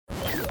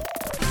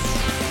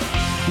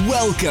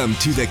Welcome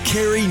to the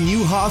Carey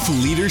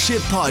Nieuwhof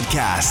Leadership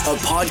Podcast, a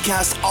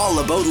podcast all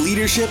about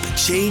leadership,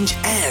 change,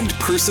 and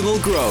personal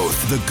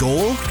growth. The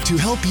goal? To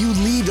help you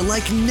lead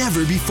like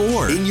never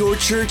before in your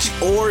church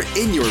or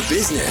in your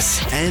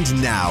business.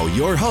 And now,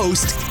 your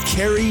host,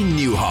 Carey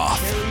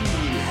Nieuwhof.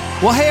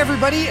 Well, hey,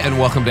 everybody, and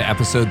welcome to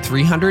episode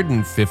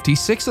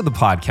 356 of the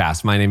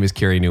podcast. My name is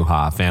Carey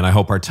Nieuwhof, and I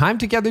hope our time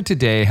together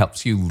today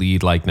helps you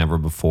lead like never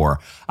before.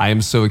 I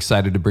am so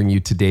excited to bring you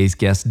today's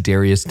guest,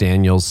 Dharius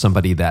Daniels,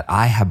 somebody that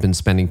I have been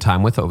spending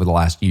time with over the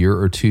last year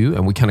or two,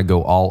 and we kind of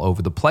go all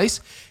over the place,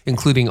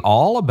 including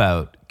all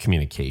about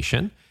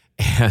communication.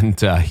 And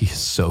he's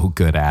so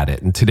good at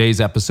it. And today's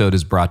episode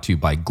is brought to you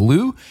by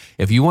Glue.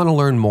 If you want to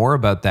learn more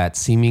about that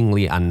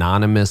seemingly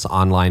anonymous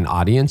online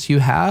audience you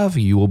have,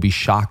 you will be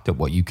shocked at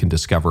what you can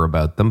discover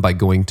about them by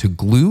going to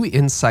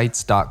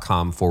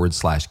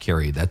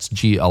glueinsights.com/Carey. That's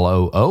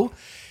GLOO.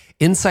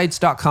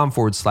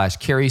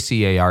 Insights.com/Carey,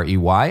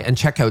 C-A-R-E-Y, and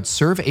check out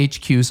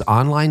ServeHQ's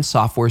online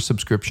software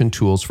subscription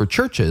tools for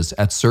churches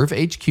at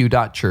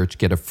servehq.church.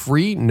 Get a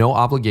free, no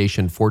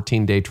obligation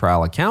 14-day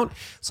trial account.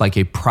 It's like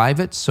a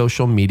private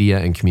social media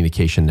and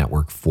communication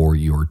network for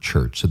your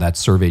church. So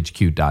that's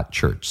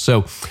servehq.church.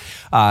 So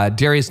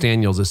Dharius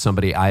Daniels is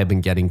somebody I have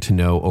been getting to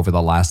know over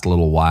the last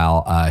little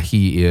while.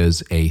 He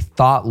is a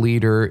thought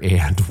leader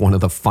and one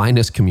of the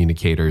finest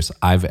communicators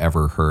I've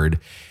ever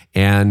heard.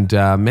 And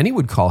many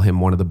would call him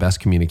one of the best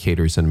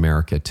communicators in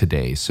America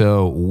today.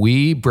 So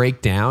we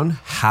break down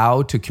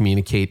how to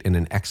communicate in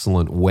an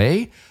excellent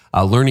way,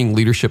 learning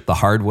leadership the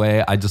hard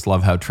way. I just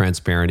love how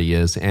transparent he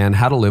is, and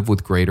how to live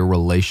with greater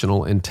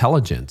relational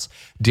intelligence.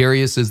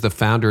 Dharius is the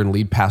founder and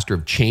lead pastor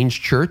of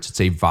Change Church.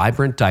 It's a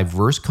vibrant,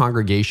 diverse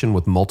congregation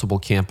with multiple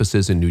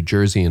campuses in New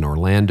Jersey and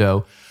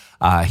Orlando.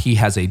 He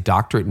has a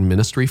doctorate in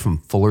ministry from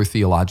Fuller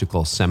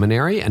Theological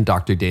Seminary, and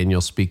Dr. Daniel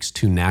speaks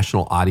to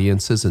national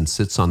audiences and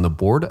sits on the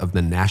board of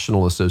the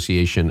National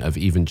Association of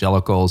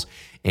Evangelicals,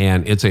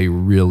 and it's a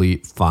really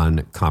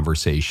fun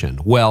conversation.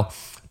 Well,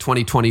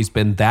 2020 has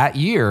been that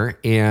year,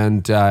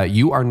 and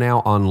you are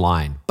now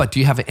online. But do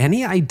you have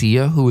any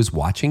idea who is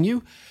watching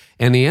you?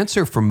 And the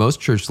answer for most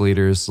church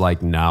leaders,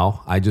 like, no,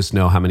 I just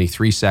know how many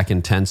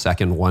 3-second,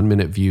 10-second,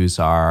 1-minute views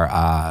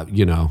are.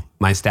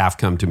 My staff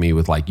come to me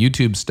with like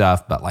YouTube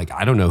stuff, but like,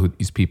 I don't know who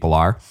these people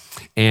are.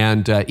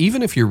 And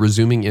even if you're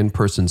resuming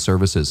in-person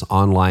services,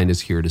 online is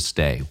here to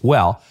stay.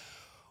 Well,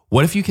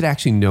 what if you could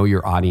actually know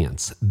your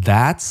audience?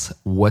 That's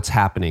what's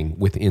happening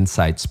with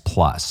Insights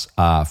Plus.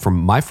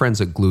 From my friends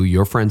at Glue,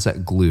 your friends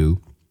at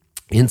Glue,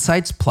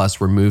 Insights Plus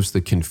removes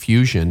the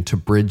confusion to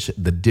bridge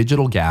the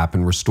digital gap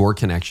and restore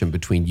connection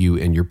between you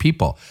and your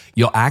people.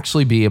 You'll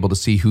actually be able to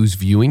see who's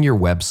viewing your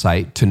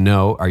website to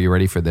know, are you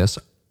ready for this,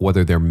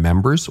 whether they're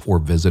members or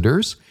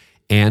visitors,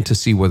 and to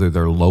see whether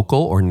they're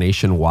local or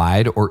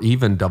nationwide, or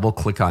even double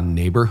click on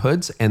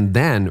neighborhoods and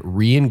then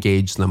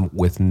re-engage them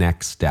with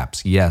next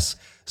steps. Yes,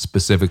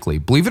 specifically.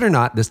 Believe it or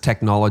not, this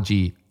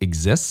technology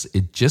exists.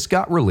 It just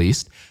got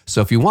released.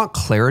 So if you want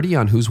clarity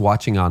on who's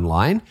watching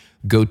online,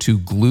 go to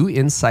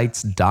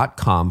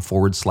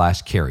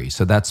glueinsights.com/Carey.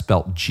 So that's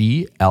spelled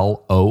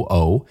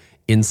GLOO,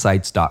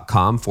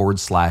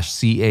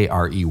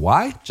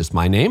 insights.com/CAREY, just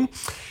my name.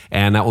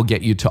 And that will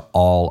get you to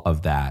all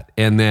of that.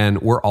 And then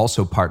we're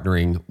also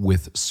partnering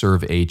with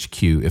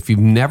ServeHQ. If you've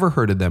never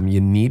heard of them, you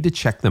need to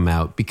check them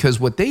out, because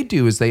what they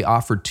do is they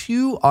offer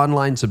 2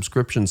 online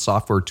subscription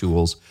software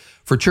tools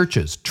for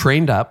churches,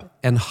 Trained Up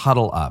and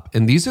Huddle Up.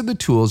 And these are the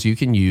tools you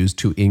can use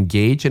to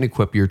engage and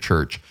equip your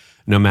church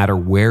no matter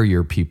where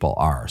your people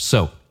are.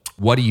 So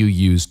what do you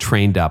use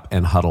Trained Up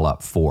and Huddle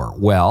Up for?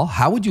 Well,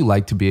 how would you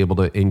like to be able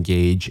to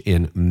engage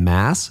in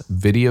mass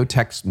video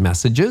text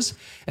messages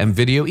and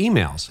video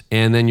emails,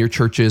 and then your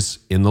church is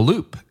in the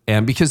loop?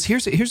 And because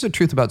here's the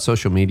truth about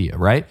social media,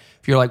 right?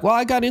 If you're like, well,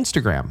 I got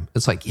Instagram.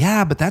 It's like,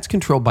 yeah, but that's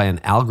controlled by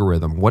an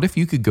algorithm. What if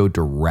you could go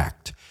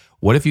direct?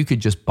 What if you could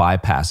just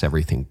bypass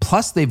everything?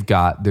 Plus, they've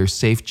got their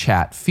Safe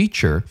Chat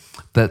feature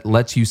that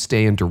lets you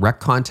stay in direct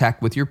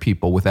contact with your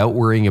people without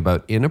worrying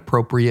about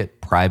inappropriate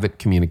private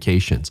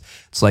communications.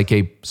 It's like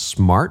a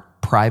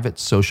smart, private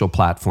social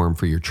platform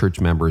for your church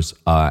members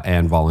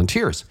and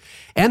volunteers.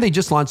 And they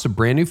just launched a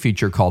brand new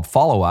feature called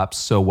Follow-Ups.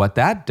 So what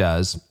that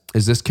does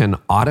is this can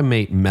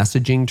automate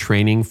messaging,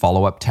 training,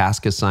 follow-up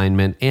task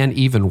assignment, and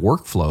even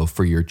workflow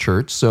for your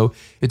church. So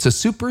it's a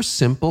super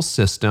simple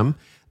system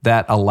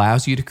that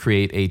allows you to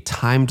create a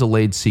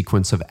time-delayed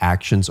sequence of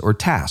actions or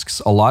tasks.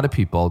 A lot of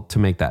people, to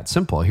make that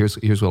simple, here's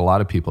what a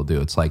lot of people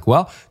do. It's like,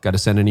 well, got to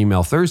send an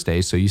email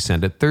Thursday, so you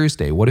send it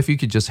Thursday. What if you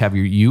could just have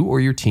you or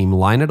your team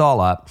line it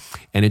all up,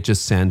 and it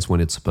just sends when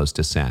it's supposed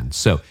to send?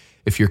 So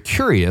if you're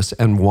curious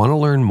and want to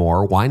learn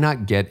more, why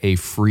not get a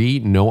free,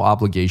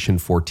 no-obligation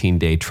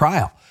 14-day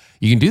trial?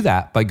 You can do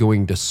that by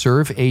going to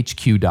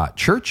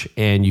servehq.church,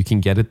 and you can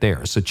get it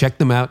there. So check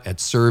them out at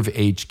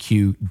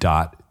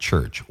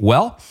servehq.church.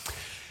 Well,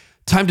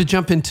 time to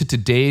jump into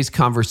today's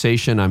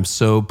conversation. I'm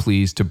so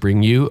pleased to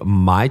bring you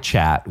my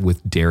chat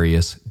with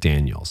Dharius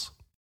Daniels.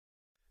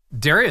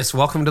 Dharius,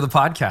 welcome to the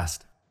podcast.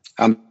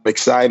 I'm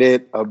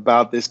excited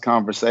about this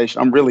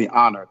conversation. I'm really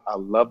honored. I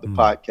love the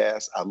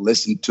podcast. I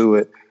listen to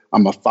it.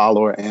 I'm a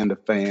follower and a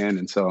fan.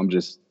 And so I'm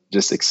just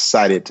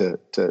excited to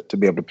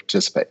be able to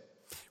participate.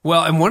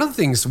 Well, and one of the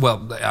things,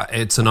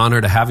 it's an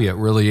honor to have you. It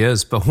really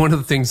is. But one of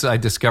the things I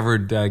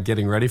discovered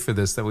getting ready for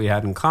this that we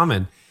had in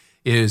common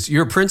is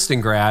you're a Princeton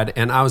grad,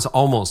 and I was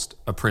almost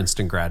a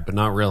Princeton grad, but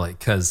not really,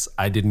 because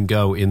I didn't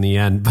go in the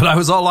end. But I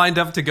was all lined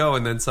up to go,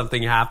 and then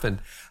something happened.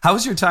 How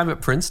was your time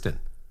at Princeton?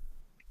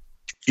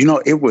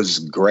 It was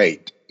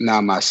great. Now,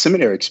 my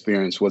seminary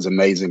experience was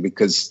amazing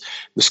because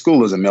the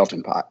school is a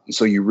melting pot. And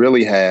so you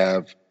really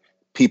have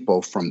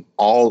people from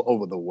all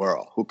over the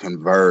world who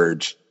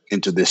converge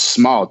into this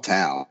small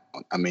town.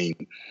 I mean,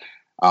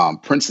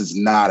 Princeton's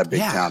not a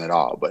big town at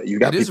all, but you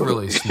got people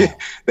really small.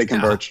 They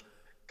converge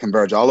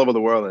all over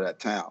the world in that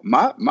town.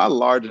 My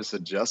largest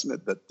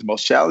adjustment, the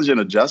most challenging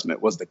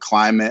adjustment, was the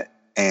climate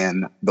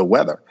and the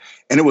weather.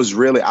 And it was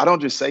really, I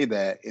don't just say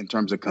that in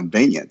terms of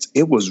convenience,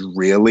 it was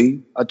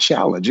really a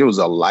challenge. It was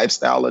a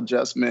lifestyle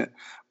adjustment,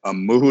 a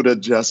mood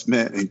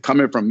adjustment. And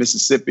coming from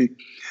Mississippi,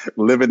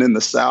 living in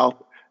the South,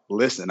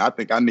 listen, I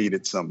think I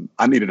needed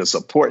a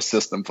support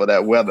system for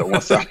that weather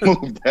once I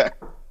moved there.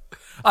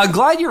 I'm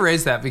glad you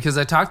raised that, because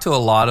I talked to a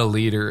lot of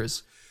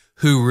leaders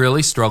who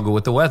really struggle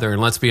with the weather.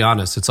 And let's be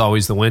honest, it's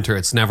always the winter.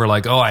 It's never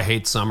like, oh, I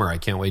hate summer, I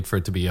can't wait for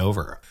it to be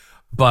over.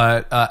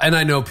 But, and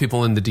I know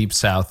people in the Deep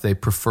South, they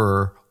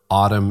prefer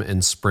autumn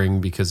and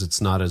spring because it's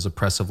not as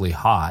oppressively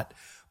hot.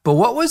 But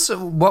what was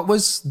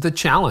the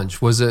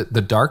challenge? Was it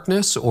the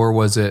darkness, or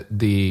was it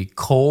the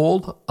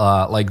cold,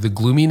 like the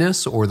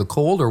gloominess, or the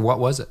cold, or what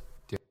was it?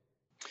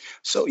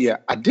 So, yeah,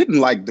 I didn't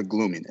like the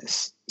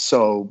gloominess.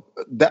 So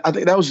I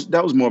think that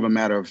was more of a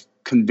matter of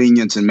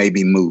convenience and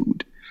maybe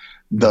mood.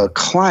 The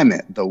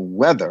climate, the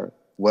weather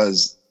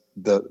was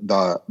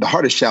the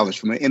hardest challenge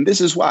for me. And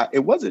this is why.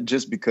 It wasn't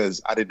just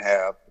because I didn't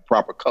have the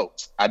proper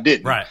coats. I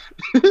didn't. Right.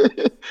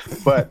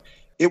 But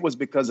it was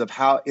because of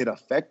how it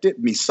affected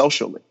me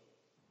socially.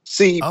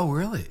 See. Oh,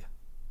 really?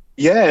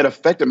 Yeah, it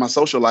affected my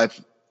social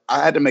life.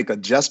 I had to make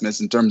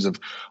adjustments in terms of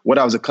what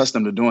I was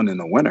accustomed to doing in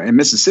the winter. In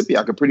Mississippi,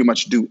 I could pretty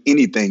much do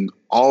anything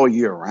all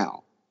year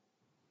round.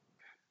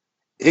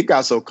 It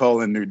got so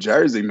cold in New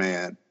Jersey,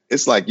 man.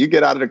 It's like you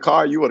get out of the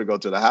car, you want to go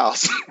to the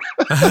house.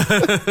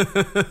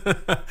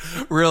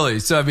 Really?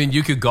 So, I mean,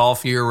 you could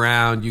golf year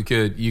round. You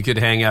could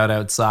hang out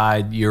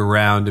outside year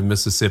round in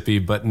Mississippi,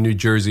 but in New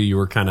Jersey, you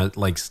were kind of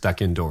like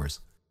stuck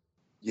indoors.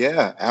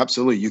 Yeah,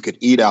 absolutely. You could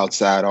eat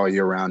outside all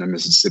year round in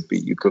Mississippi.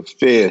 You could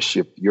fish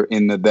if you're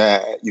into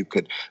that. You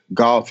could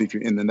golf if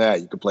you're into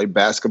that. You could play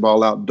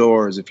basketball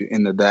outdoors if you're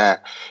into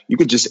that. You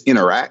could just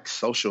interact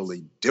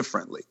socially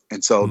differently.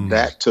 And so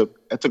that took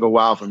a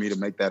while for me to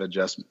make that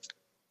adjustment.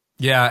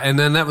 Yeah, and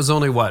then that was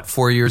only,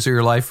 4 years of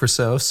your life or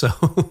so? So,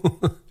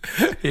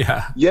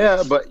 yeah.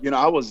 Yeah, but,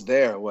 I was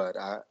there.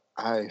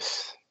 I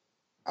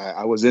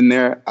was in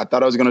there. I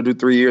thought I was going to do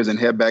 3 years and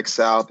head back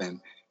south,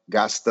 and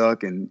got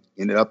stuck and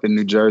ended up in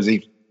New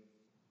Jersey.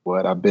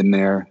 I've been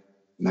there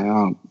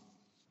now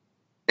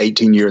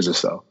 18 years or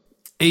so.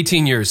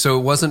 18 years. So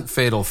it wasn't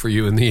fatal for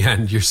you in the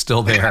end. You're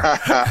still there.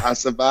 I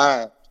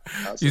survived.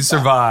 You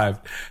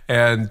survived.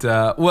 And,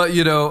 a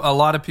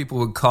lot of people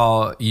would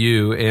call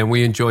you, and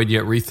we enjoyed you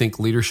at Rethink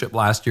Leadership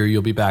last year.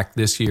 You'll be back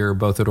this year,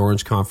 both at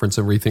Orange Conference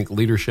and Rethink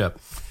Leadership.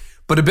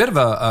 But a bit of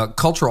a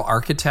cultural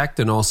architect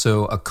and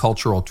also a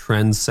cultural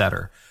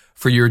trendsetter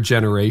for your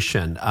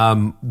generation.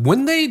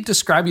 When they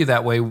describe you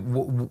that way,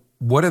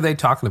 what are they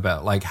talking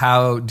about? Like,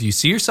 how do you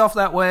see yourself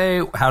that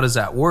way? How does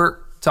that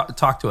work?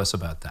 Talk to us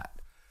about that.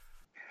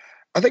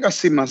 I think I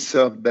see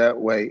myself that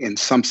way in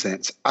some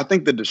sense. I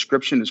think the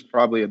description is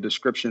probably a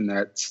description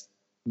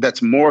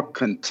that's more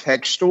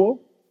contextual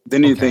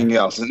than anything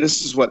else. And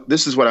this is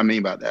what I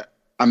mean by that.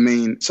 I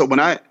mean, so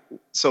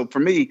for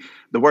me,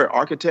 the word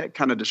architect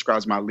kind of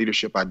describes my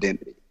leadership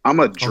identity. I'm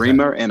a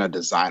dreamer and a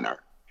designer.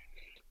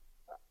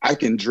 I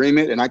can dream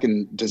it and I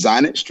can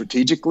design it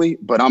strategically,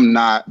 but I'm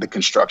not the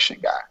construction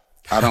guy.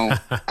 I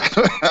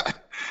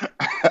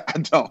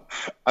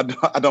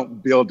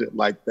don't build it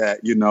like that,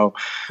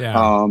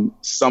 Yeah.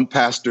 Some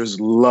pastors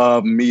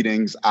love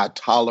meetings. I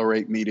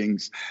tolerate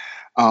meetings.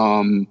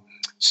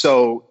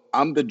 So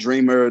I'm the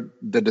dreamer,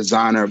 the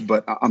designer,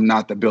 but I'm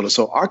not the builder.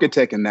 So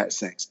architect in that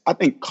sense. I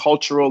think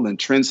cultural and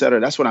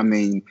trendsetter, that's what I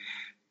mean.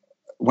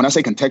 When I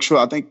say contextual,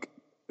 I think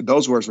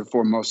those words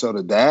refer more so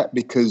to that,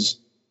 because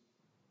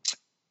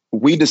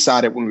we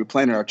decided when we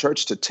planted our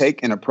church to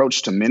take an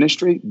approach to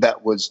ministry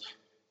that was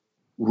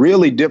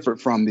really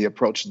different from the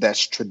approach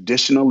that's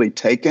traditionally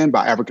taken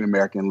by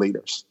African-American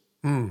leaders.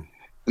 And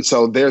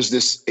so there's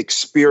this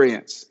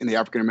experience in the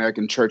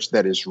African-American church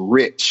that is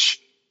rich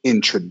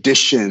in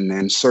tradition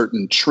and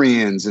certain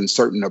trends and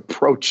certain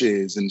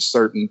approaches and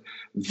certain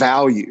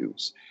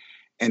values.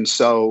 And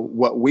so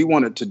what we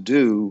wanted to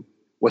do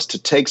was to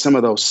take some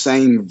of those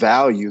same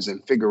values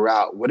and figure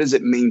out what does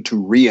it mean to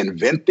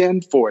reinvent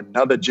them for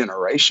another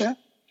generation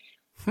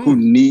who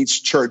needs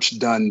church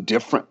done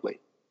differently.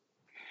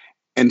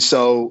 And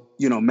so,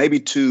 maybe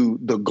to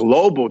the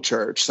global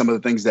church, some of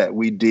the things that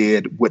we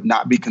did would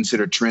not be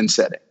considered trend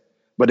setting.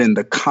 But in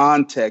the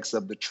context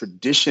of the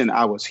tradition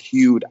I was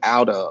hewed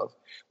out of,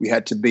 we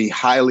had to be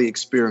highly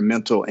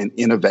experimental and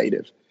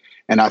innovative.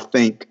 And I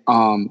think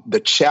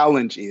the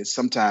challenge is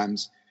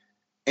sometimes,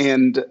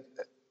 and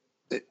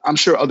I'm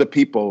sure other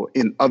people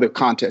in other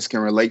contexts can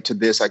relate to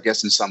this, I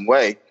guess, in some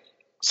way.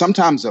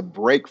 Sometimes a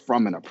break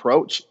from an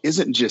approach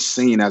isn't just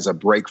seen as a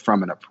break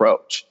from an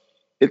approach.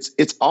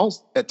 It's all,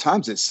 at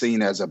times it's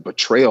seen as a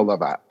betrayal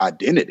of our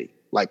identity.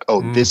 Like,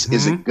 oh, this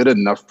isn't good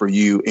enough for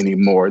you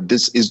anymore.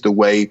 This is the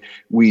way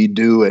we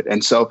do it.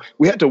 And so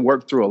we had to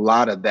work through a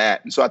lot of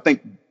that. And so I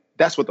think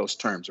that's what those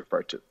terms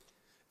refer to.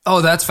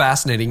 Oh, that's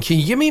fascinating. Can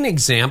you give me an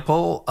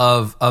example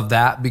of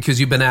that? Because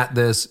you've been at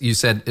this, you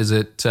said, is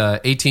it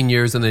 18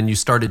 years, and then you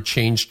started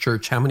Change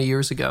Church how many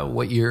years ago?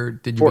 What year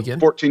did you begin?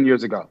 14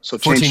 years ago. So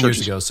 14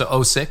 years ago.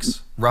 So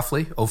 06,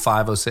 roughly?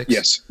 05, 06?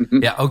 Yes.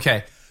 Mm-hmm. Yeah,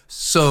 okay.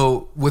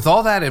 So with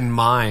all that in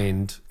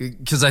mind,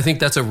 because I think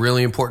that's a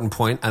really important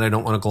point, and I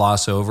don't want to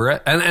gloss over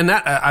it. And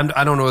that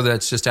I don't know whether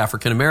that's just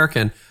African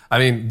American. I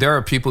mean, there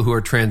are people who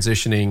are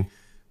transitioning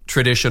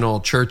traditional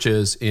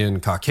churches in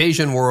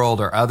Caucasian world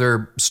or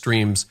other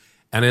streams,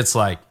 and it's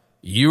like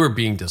you are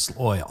being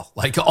disloyal,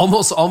 like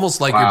almost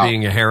like Wow. you're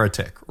being a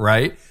heretic,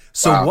 right?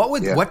 So Wow.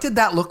 what did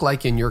that look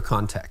like in your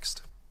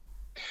context?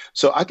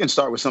 So I can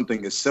start with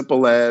something as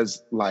simple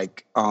as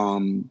like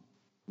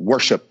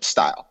worship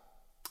style.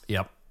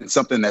 Yep. It's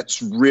something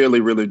that's really,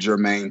 really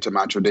germane to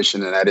my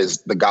tradition, and that is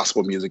the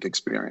gospel music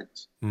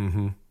experience.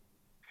 Mm-hmm.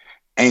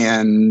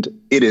 And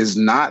it is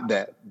not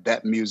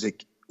that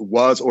music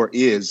was or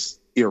is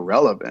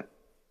irrelevant,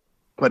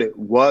 but it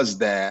was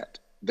that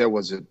there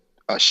was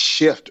a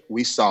shift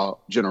we saw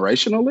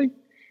generationally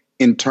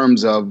in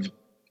terms of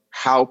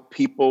how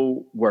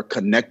people were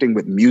connecting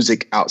with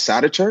music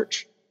outside of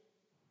church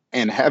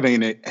and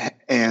having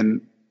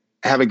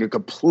a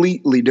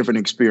completely different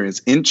experience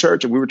in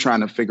church. And we were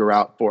trying to figure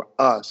out for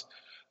us,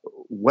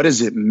 what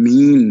does it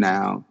mean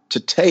now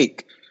to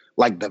take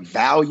like the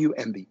value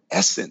and the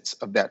essence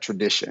of that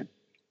tradition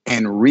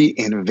and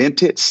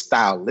reinvent it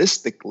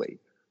stylistically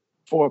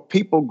for a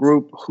people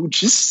group who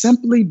just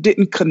simply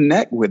didn't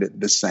connect with it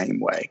the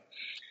same way.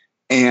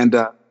 And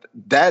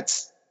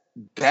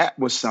that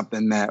was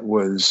something that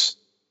was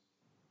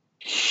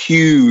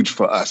huge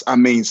for us. I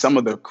mean, some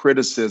of the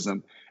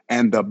criticism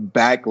and the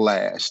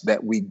backlash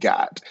that we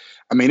got,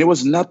 I mean, it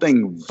was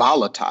nothing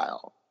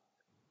volatile,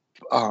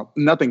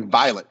 nothing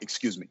violent,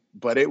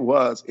 but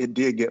it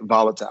did get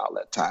volatile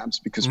at times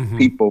because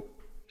people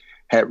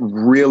had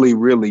really,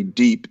 really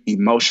deep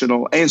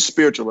emotional and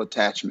spiritual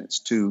attachments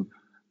to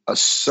a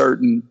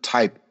certain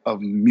type of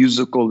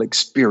musical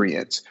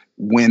experience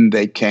when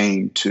they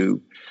came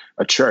to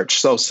a church.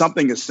 So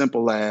something as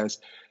simple as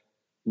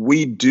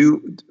we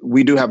do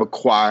have a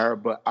choir,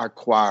 but our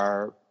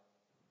choir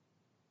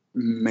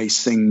may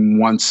sing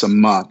once a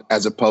month,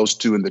 as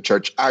opposed to in the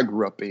church I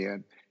grew up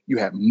in, you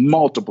had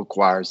multiple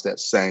choirs that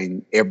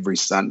sang every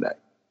Sunday.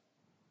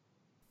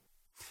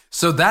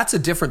 So that's a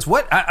difference.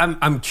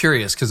 I'm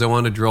curious because I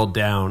want to drill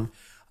down.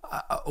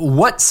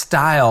 What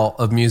style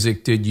of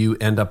music did you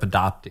end up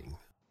adopting?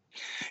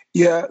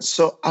 Yeah,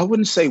 so I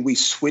wouldn't say we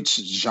switched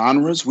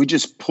genres. We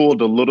just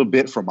pulled a little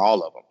bit from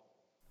all of them.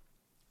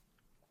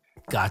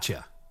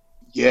 Gotcha.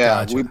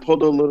 Yeah, we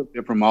pulled a little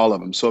bit from all of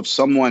them. So if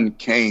someone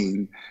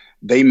came,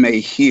 they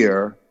may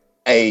hear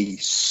a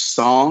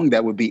song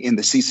that would be in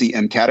the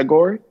CCM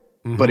category,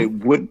 but it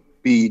would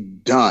be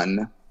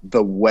done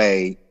the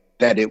way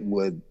that it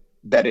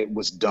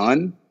was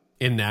done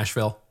in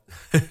Nashville.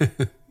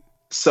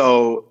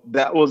 So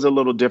that was a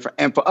little different.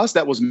 And for us,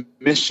 that was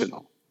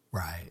missional.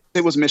 Right.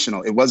 It was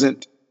missional. It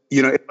wasn't,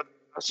 it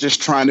was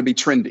just trying to be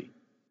trendy.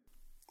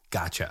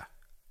 Gotcha.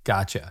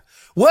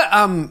 What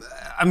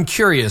I'm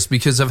curious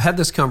because I've had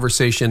this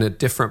conversation at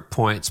different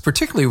points,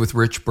 particularly with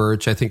Rich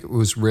Birch. I think it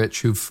was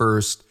Rich who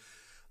first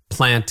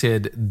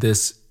planted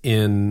this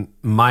in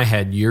my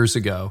head years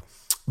ago.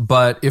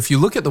 But if you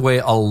look at the way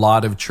a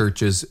lot of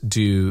churches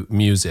do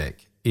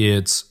music,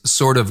 it's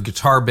sort of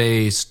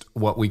guitar-based,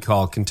 what we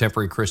call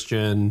contemporary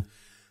Christian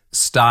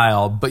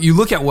style. But you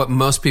look at what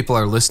most people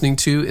are listening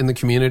to in the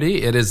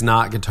community, it is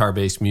not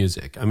guitar-based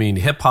music. I mean,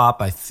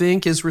 hip-hop, I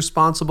think, is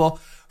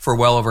responsible for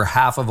well over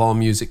half of all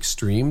music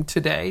streamed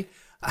today.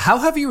 How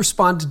have you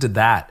responded to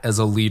that as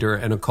a leader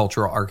and a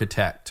cultural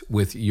architect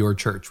with your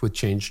church, with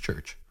Change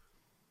Church?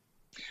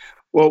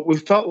 Well, we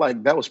felt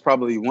like that was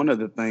probably one of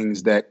the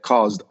things that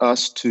caused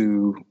us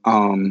to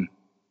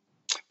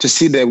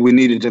see that we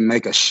needed to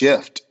make a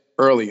shift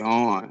early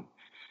on.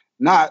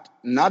 Not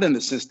in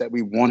the sense that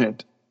we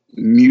wanted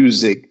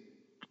music,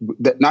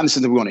 not in the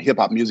sense that we wanted hip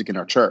hop music in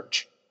our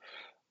church,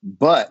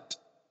 but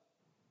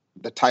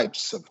the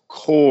types of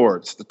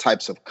chords, the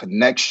types of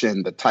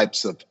connection, the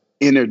types of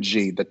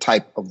energy, the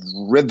type of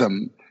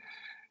rhythm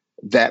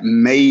that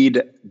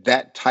made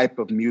that type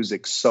of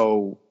music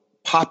so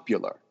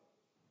popular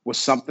was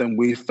something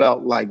we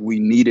felt like we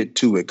needed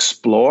to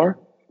explore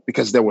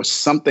because there was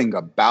something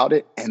about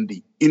it and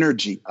the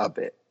energy of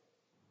it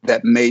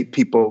that made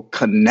people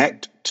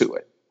connect to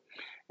it.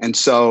 And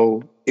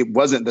so it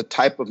wasn't the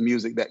type of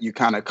music that you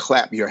kind of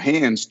clap your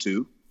hands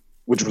to.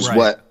 which was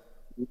what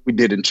we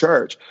did in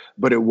church.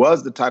 But it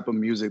was the type of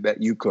music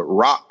that you could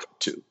rock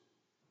to.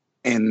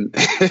 And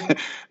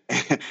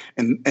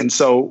and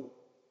so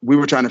we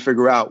were trying to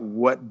figure out,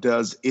 what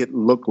does it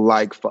look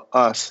like for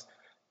us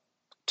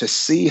to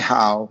see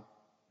how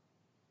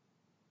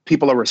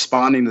people are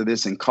responding to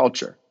this in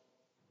culture,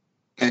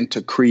 and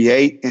to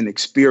create an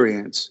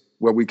experience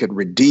where we could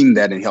redeem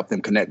that and help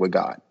them connect with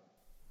God.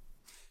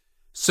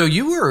 So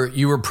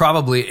you were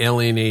probably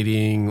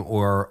alienating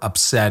or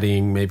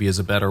upsetting, maybe is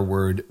a better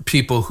word,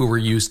 people who were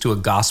used to a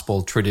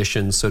gospel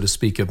tradition, so to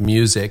speak, of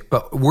music.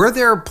 But were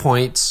there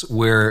points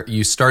where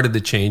you started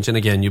to change? And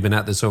again, you've been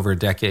at this over a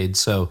decade,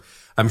 so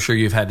I'm sure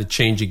you've had to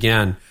change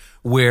again,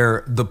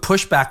 where the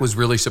pushback was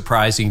really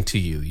surprising to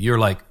you. You're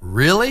like,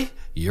 really?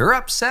 You're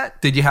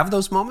upset? Did you have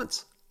those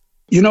moments?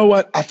 You know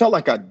what? I felt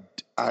like I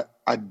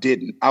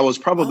didn't. I was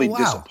probably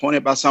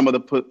disappointed by some of the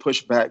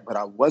pushback, but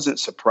I wasn't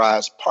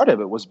surprised. Part of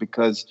it was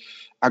because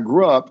I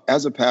grew up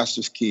as a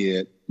pastor's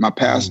kid. My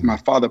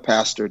father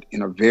pastored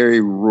in a very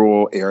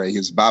rural area. He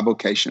was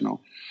bivocational.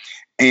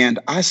 And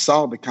I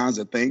saw the kinds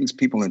of things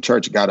people in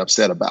church got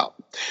upset about.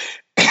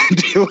 And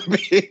it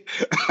would be,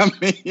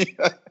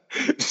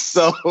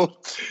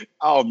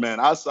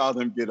 I saw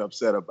them get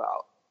upset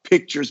about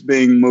pictures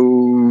being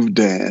moved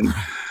and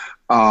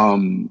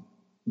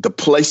the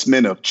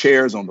placement of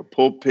chairs on the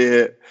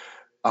pulpit.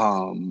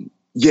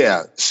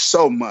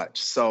 So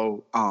much.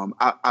 So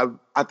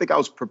I think I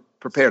was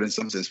prepared in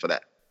some sense for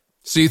that.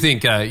 So you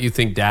think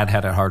Dad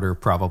had it harder,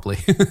 probably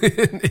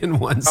in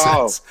one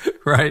sense,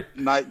 right?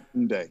 Night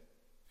and day.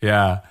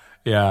 Yeah.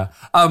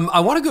 I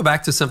want to go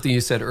back to something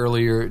you said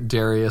earlier,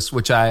 Dharius,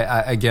 which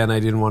I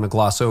didn't want to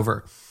gloss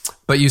over.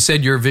 But you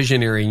said you're a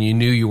visionary and you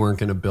knew you weren't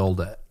going to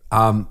build it.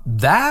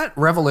 That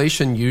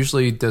revelation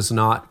usually does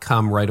not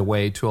come right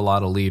away to a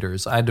lot of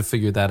leaders. I had to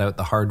figure that out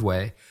the hard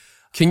way.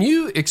 Can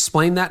you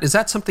explain that? Is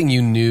that something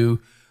you knew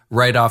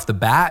right off the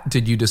bat?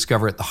 Did you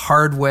discover it the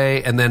hard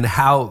way? And then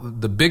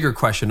the bigger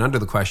question under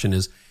the question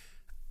is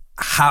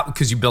how,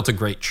 because you built a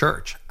great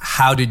church,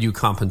 how did you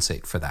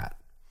compensate for that?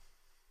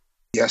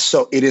 Yes.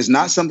 So it is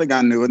not something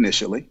I knew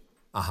initially.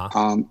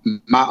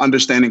 My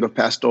understanding of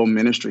pastoral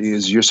ministry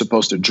is you're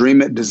supposed to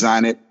dream it,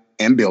 design it,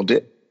 and build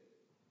it.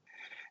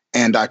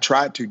 And I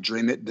tried to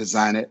dream it,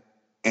 design it,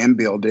 and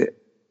build it.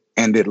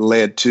 And it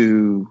led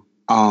to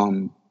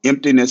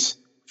emptiness,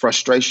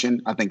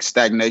 frustration, I think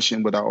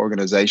stagnation with our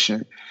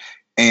organization.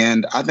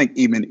 And I think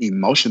even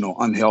emotional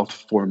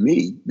unhealth for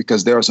me,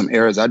 because there are some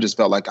areas I just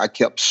felt like I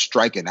kept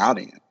striking out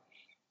in.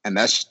 And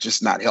that's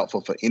just not helpful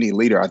for any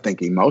leader, I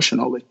think,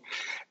 emotionally.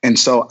 And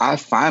so I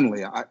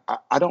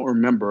don't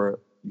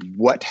remember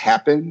what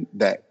happened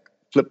that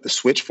flipped the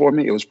switch for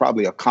me. It was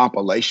probably a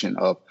compilation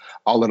of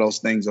all of those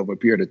things over a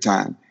period of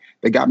time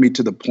that got me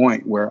to the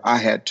point where I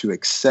had to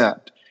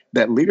accept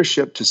that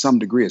leadership to some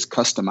degree is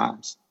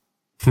customized.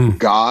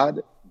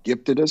 God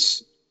gifted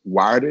us,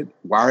 wired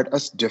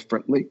us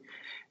differently.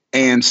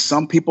 And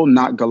some people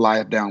knock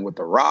Goliath down with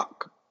a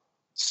rock.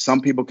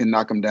 Some people can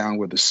knock him down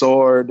with a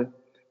sword.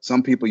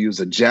 Some people use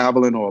a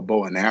javelin or a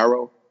bow and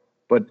arrow.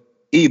 But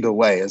either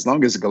way, as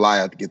long as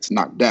Goliath gets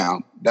knocked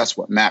down, that's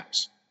what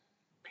matters.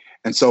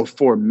 And so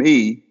for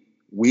me,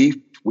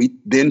 we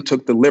then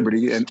took the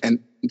liberty, and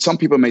some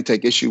people may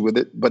take issue with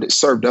it, but it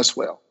served us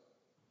well,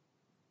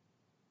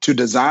 to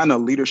design a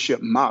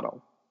leadership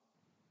model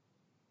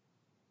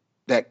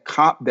that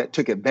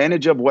took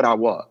advantage of what I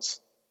was,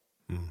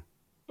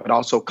 but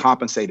also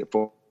compensated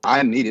for.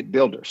 I needed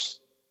builders.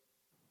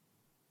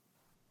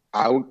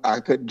 I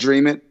could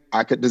dream it,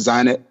 I could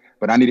design it,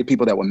 but I needed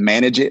people that would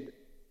manage it,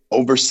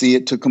 oversee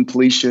it to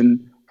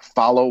completion,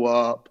 follow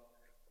up,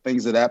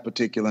 things of that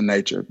particular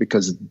nature,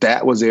 because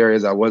that was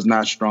areas I was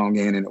not strong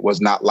in, and it was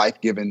not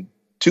life-giving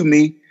to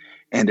me,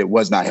 and it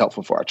was not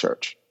helpful for our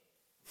church.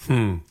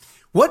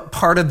 What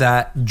part of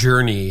that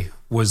journey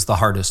was the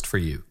hardest for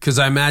you? Because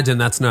I imagine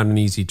that's not an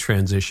easy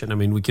transition. I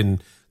mean, we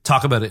can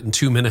talk about it in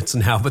 2 minutes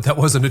now, but that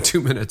wasn't a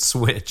 2-minute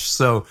switch.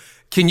 So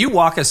can you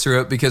walk us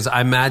through it? Because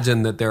I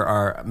imagine that there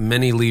are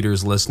many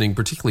leaders listening,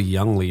 particularly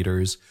young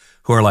leaders,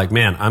 who are like,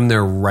 man, I'm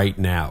there right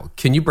now.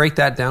 Can you break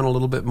that down a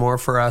little bit more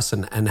for us,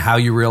 and how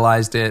you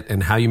realized it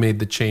and how you made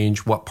the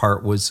change? What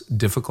part was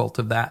difficult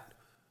of that?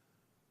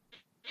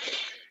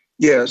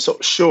 Yeah, so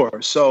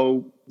sure.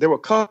 So there were a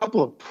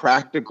couple of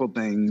practical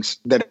things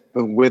that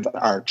happened with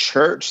our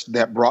church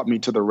that brought me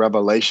to the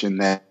revelation,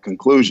 that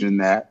conclusion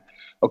that,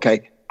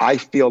 okay, I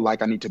feel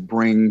like I need to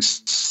bring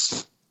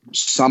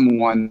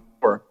someone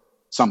or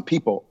some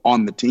people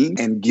on the team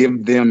and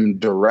give them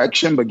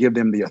direction, but give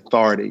them the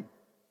authority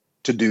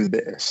to do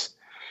this.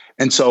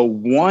 And so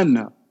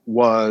one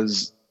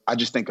was, I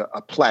just think,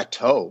 a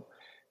plateau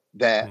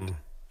that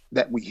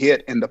we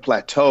hit, and the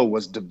plateau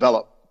was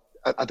developed.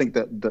 I think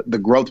the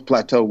growth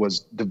plateau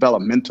was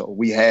developmental.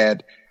 We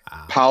had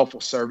powerful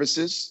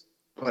services,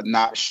 but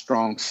not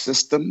strong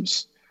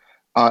systems.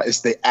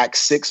 It's the Act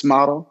 6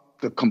 model.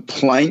 The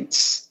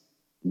complaints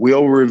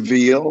will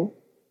reveal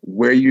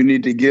where you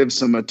need to give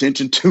some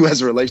attention to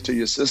as it relates to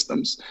your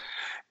systems.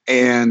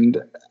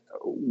 And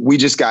we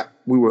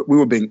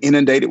were being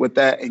inundated with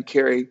that. And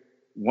Carey,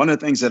 one of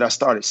the things that I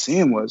started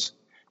seeing was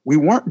we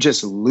weren't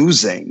just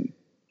losing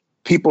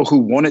people who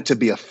wanted to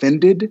be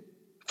offended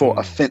for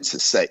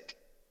offense's sake.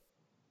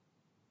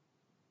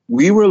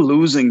 We were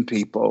losing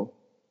people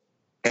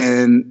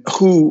and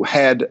who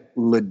had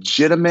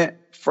legitimate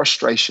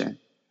frustration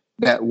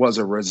that was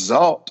a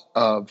result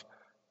of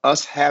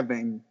us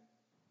having,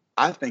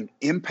 I think,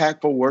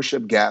 impactful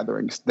worship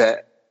gatherings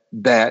that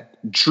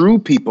drew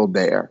people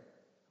there,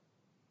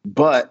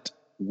 but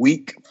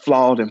weak,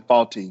 flawed, and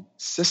faulty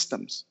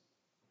systems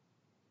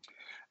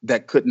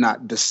that could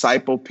not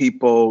disciple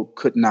people,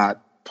 could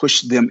not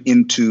push them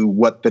into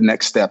what the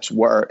next steps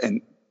were.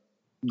 And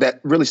that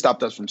really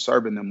stopped us from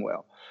serving them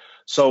well.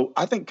 So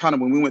I think kind of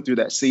when we went through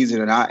that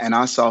season and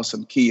I saw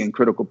some key and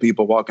critical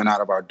people walking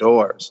out of our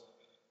doors,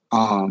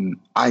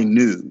 I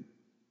knew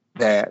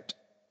that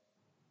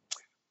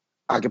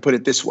I could put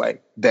it this way,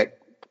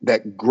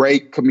 that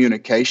great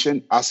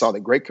communication, I saw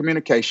that great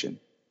communication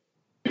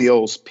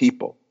builds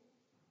people,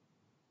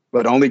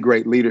 but only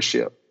great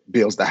leadership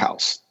builds the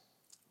house.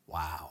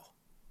 Wow.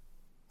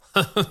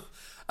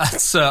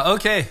 That's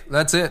okay.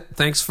 That's it.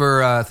 Thanks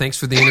for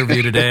the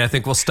interview today. I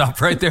think we'll stop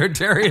right there,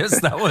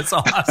 Dharius. That was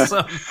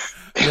awesome,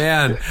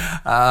 man.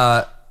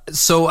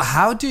 So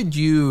how did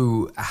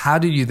you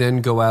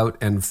then go out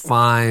and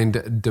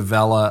find,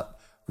 develop,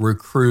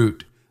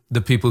 recruit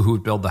the people who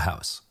would build the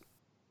house?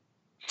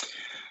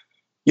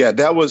 Yeah,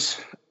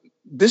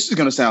 this is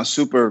going to sound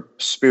super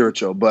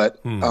spiritual, but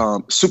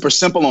super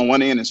simple on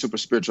one end and super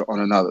spiritual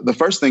on another. The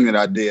first thing that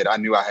I did, I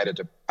knew I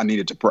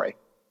needed to pray.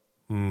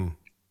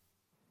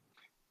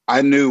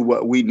 I knew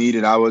what we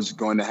needed. I was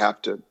going to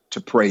have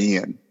to pray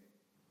in.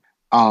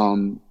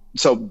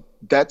 So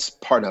that's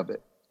part of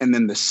it. And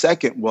then the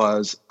second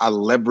was I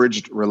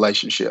leveraged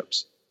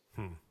relationships,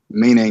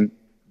 meaning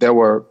there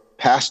were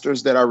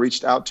pastors that I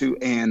reached out to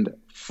and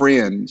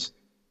friends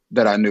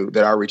that I knew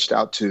that I reached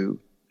out to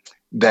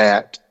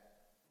that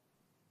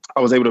I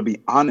was able to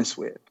be honest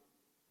with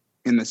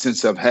in the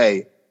sense of,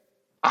 hey,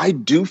 I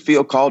do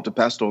feel called to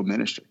pastoral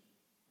ministry.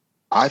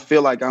 I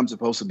feel like I'm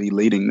supposed to be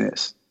leading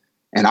this.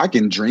 And I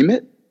can dream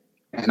it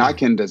and I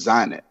can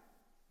design it.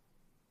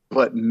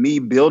 But me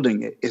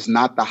building it is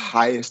not the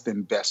highest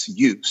and best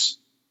use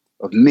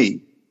of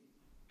me.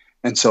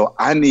 And so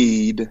I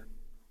need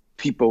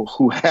people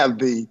who have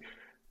the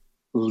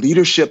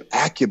leadership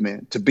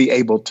acumen to be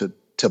able to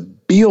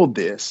build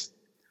this,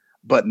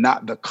 but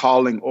not the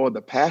calling or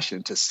the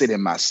passion to sit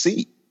in my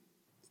seat.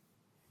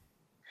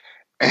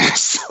 And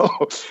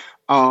so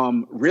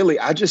really,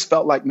 I just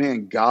felt like,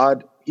 man,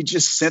 God, he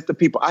just sent the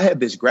people. I had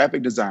this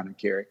graphic designer,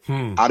 Carey,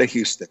 out of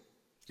Houston.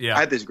 Yeah.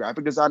 I had this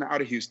graphic designer out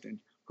of Houston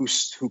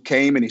who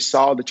came and he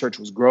saw the church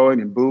was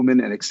growing and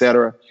booming and et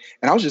cetera.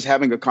 And I was just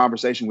having a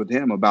conversation with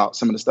him about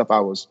some of the stuff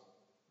I was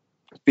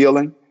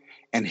feeling.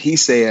 And he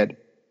said,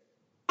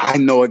 I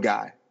know a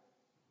guy.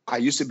 I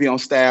used to be on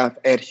staff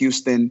at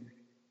Houston.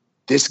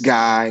 This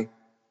guy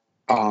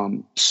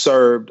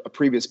served a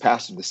previous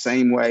pastor the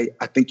same way.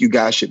 I think you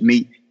guys should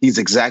meet. He's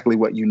exactly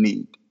what you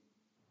need.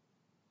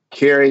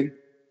 Carey,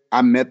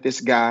 I met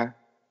this guy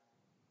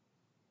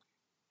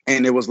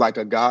and it was like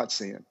a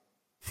godsend.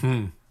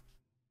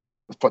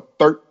 For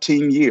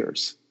 13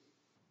 years,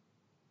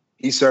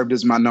 he served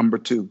as my number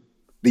two.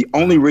 The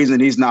only reason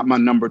he's not my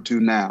number two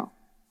now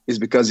is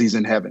because he's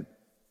in heaven.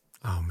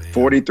 Oh, man.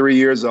 43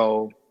 years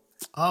old.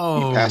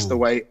 Oh. He passed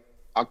away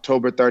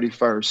October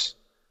 31st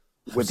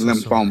with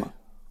lymphoma.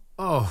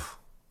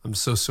 I'm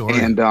so sorry.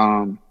 And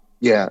I'm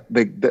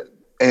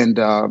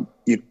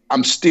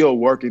still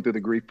working through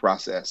the grief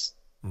process,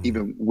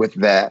 even with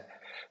that,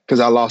 because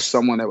I lost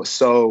someone that was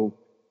so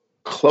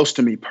close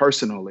to me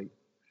personally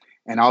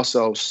and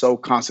also so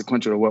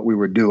consequential to what we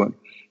were doing.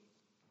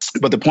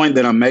 But the point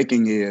that I'm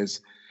making is,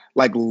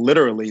 like,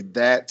 literally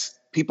that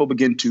people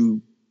begin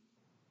to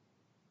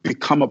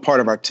become a part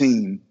of our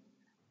team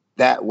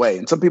that way.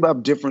 And some people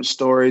have different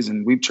stories,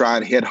 and we've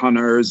tried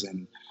headhunters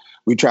and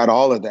we tried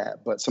all of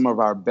that. But some of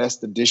our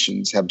best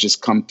additions have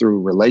just come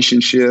through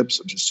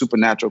relationships, or just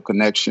supernatural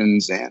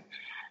connections.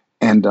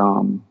 And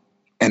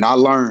I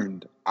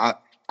learned,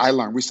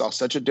 we saw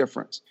such a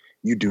difference.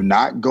 You do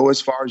not go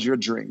as far as your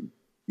dream.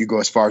 You go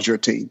as far as your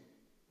team.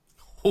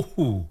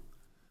 Oh,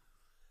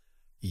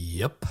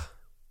 yep.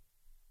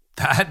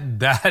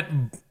 That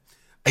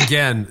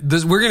again,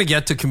 we're going to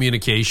get to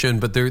communication,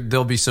 but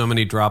there'll be so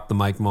many drop the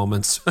mic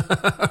moments.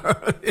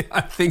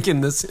 I think in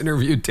this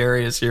interview,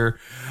 Dharius here,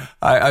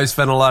 I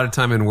spent a lot of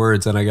time in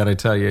words, and I got to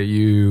tell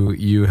you,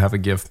 you have a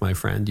gift, my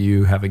friend.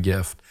 You have a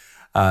gift.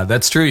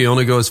 That's true. You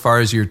only go as far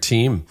as your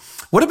team.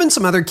 What have been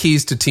some other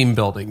keys to team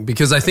building?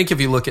 Because I think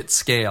if you look at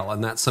scale,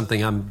 and that's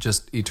something I'm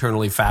just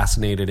eternally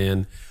fascinated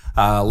in,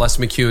 Les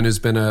McCune, who's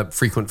been a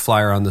frequent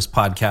flyer on this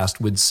podcast,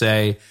 would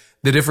say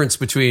the difference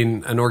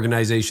between an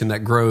organization that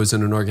grows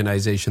and an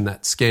organization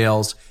that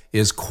scales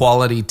is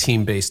quality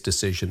team-based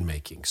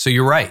decision-making. So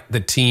you're right.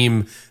 The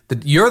team,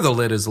 you're the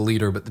lid as a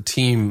leader, but the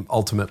team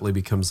ultimately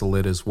becomes the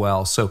lid as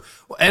well. So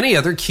any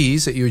other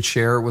keys that you would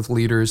share with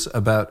leaders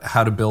about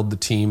how to build the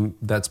team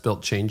that's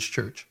built Change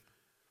Church?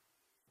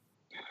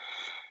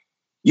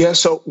 Yeah.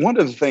 So one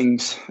of the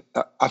things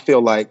I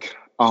feel like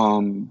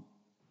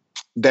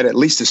that at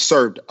least has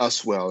served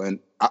us well, and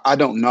I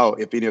don't know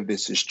if any of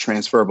this is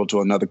transferable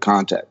to another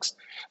context,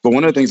 but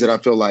one of the things that I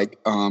feel like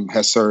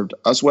has served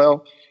us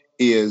well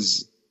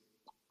is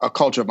a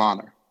culture of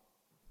honor.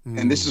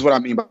 And this is what I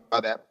mean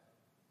by that.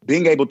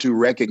 Being able to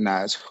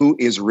recognize who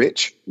is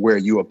rich where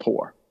you are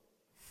poor,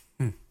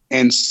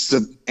 and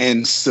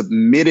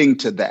submitting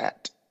to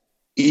that,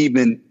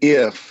 even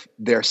if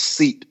their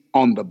seat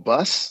on the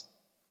bus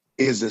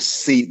is a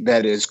seat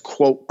that is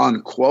quote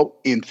unquote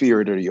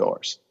inferior to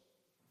yours.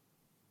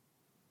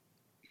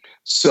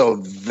 So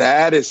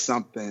that is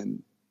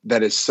something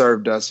that has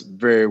served us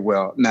very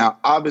well. Now,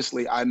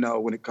 obviously, I know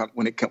when it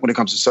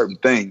comes to certain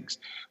things,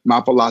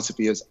 my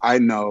philosophy is I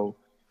know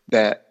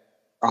that,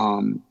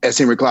 as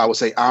Henry Cloud would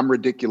say, I'm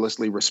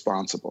ridiculously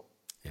responsible.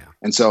 Yeah.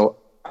 And so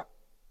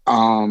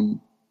I'm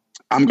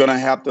going to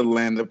have to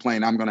land the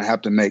plane. I'm going to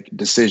have to make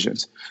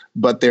decisions.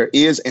 But there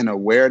is an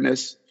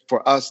awareness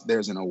for us.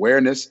 There's an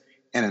awareness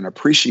and an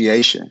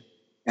appreciation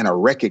and a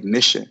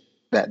recognition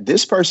that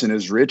this person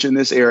is rich in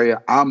this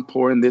area. I'm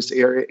poor in this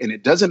area. And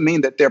it doesn't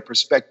mean that their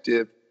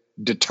perspective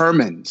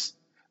determines,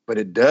 but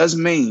it does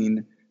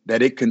mean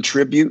that it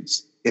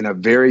contributes in a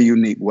very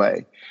unique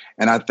way.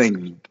 And I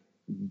think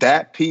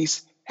that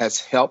piece has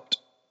helped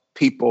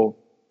people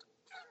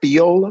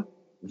feel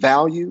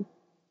value,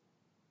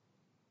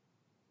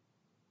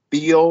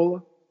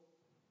 feel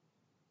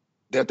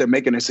that they're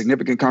making a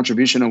significant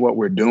contribution in what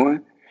we're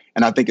doing.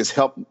 And I think it's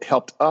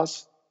helped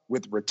us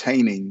with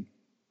retaining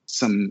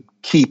some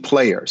key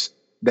players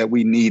that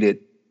we needed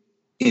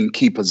in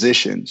key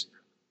positions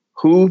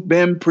who've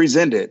been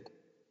presented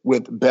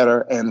with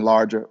better and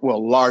larger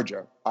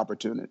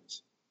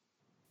opportunities.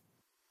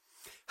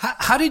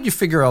 How did you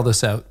figure all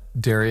this out,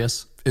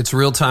 Dharius? It's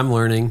real-time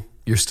learning.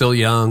 You're still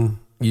young.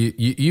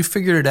 You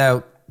figured it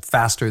out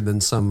faster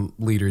than some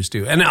leaders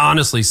do. And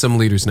honestly, some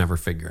leaders never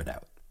figure it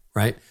out,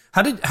 right?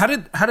 How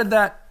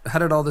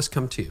did all this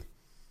come to you?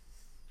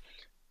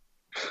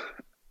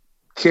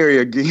 Carey,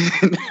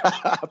 again,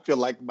 I feel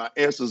like my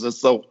answers are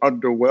so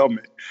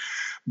underwhelming,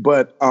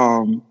 but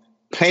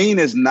pain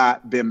has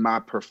not been my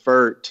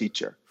preferred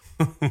teacher,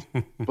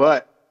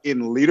 but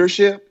in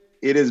leadership,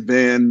 it has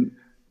been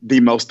the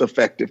most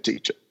effective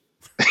teacher.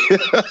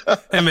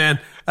 Hey man,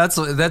 that's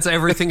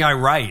everything I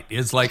write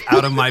is like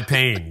out of my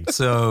pain.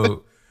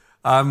 So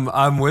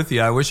I'm with you.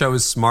 I wish I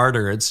was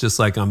smarter. It's just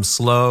like I'm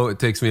slow. It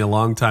takes me a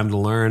long time to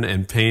learn,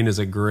 and pain is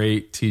a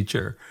great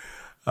teacher.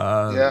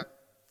 Yeah.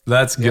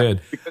 That's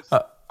good.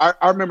 Because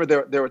I remember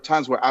there were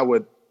times where I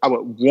would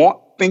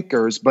want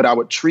thinkers, but I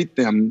would treat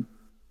them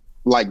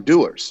like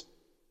doers.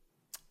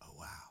 Oh,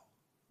 wow.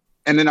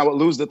 And then I would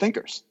lose the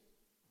thinkers.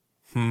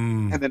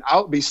 And then I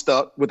would be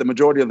stuck with the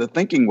majority of the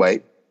thinking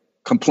weight,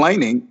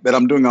 complaining that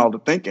I'm doing all the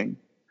thinking,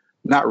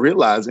 not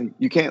realizing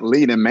you can't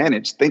lead and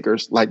manage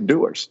thinkers like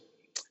doers.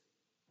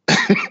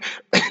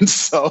 And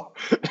so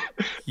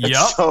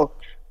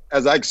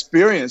as I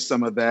experienced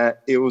some of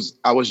that,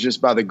 I was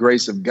just by the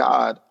grace of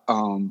God,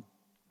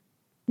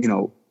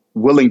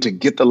 willing to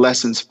get the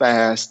lessons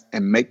fast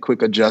and make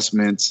quick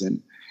adjustments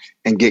and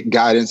get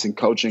guidance and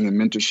coaching and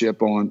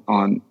mentorship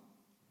on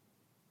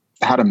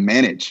how to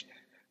manage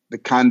the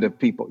kind of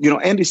people.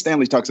 Andy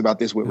Stanley talks about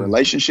this with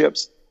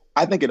relationships.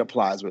 I think it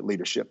applies with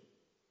leadership.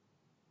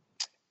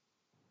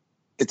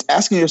 It's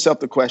asking yourself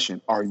the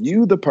question, are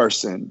you the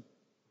person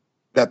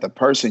that the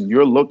person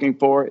you're looking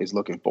for is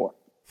looking for?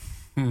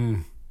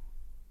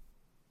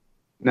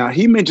 Now,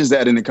 he mentions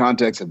that in the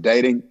context of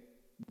dating,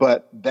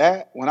 but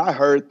when I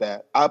heard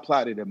that, I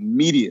applied it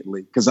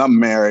immediately because I'm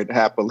married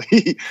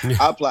happily.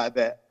 I applied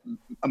that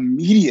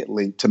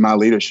immediately to my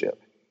leadership.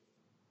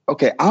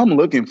 Okay, I'm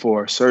looking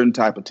for a certain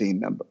type of team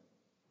member.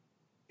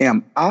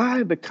 Am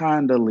I the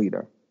kind of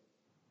leader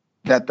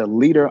that the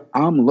leader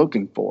I'm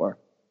looking for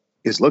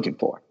is looking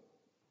for?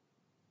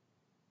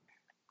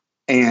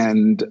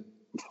 And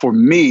for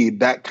me,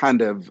 that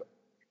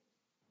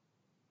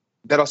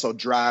also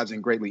drives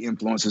and greatly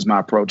influences my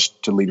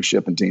approach to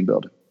leadership and team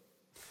building.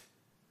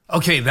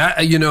 Okay,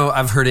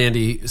 I've heard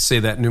Andy say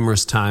that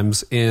numerous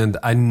times, and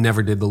I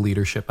never did the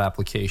leadership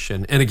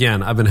application. And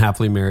again, I've been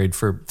happily married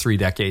for 3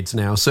 decades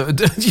now, so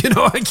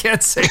I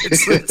can't say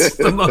it's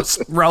the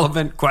most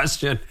relevant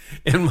question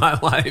in my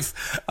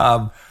life.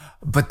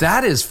 But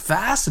that is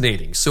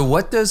fascinating. So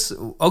let's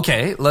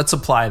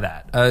apply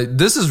that.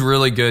 This is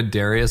really good,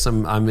 Dharius.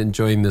 I'm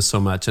enjoying this so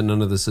much, and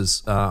none of this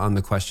is on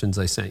the questions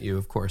I sent you,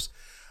 of course.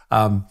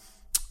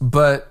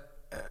 But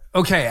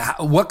okay,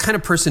 what kind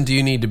of person do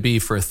you need to be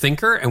for a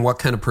thinker, and what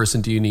kind of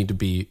person do you need to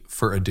be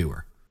for a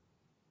doer?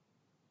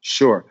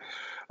 Sure.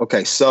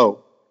 Okay,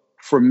 so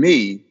for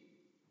me,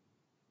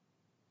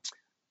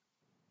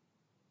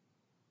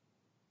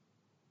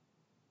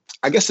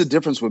 I guess the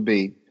difference would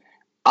be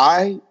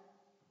I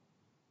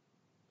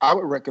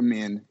would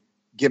recommend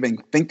giving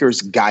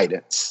thinkers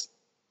guidance,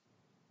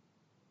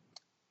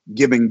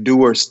 giving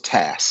doers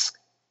tasks.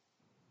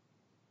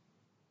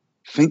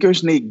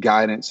 Thinkers need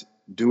guidance,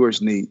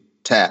 doers need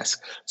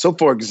tasks. So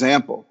for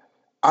example,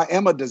 I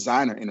am a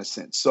designer in a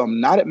sense. So I'm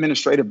not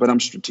administrative, but I'm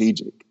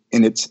strategic.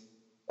 And it's,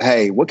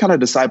 hey, what kind of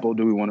disciple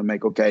do we want to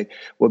make? Okay,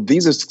 well,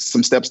 these are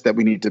some steps that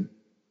we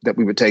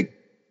would take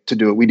to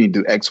do it. We need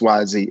to do X,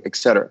 Y, Z, et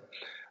cetera.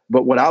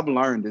 But what I've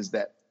learned is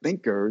that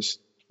thinkers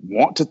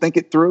want to think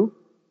it through,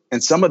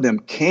 and some of them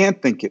can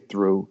think it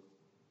through.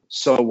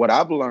 So what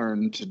I've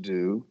learned to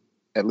do,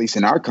 at least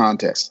in our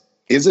context,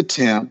 is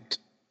attempt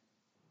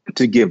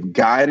to give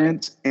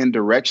guidance and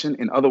direction.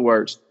 In other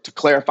words, to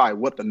clarify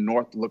what the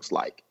North looks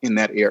like in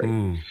that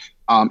area.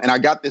 And I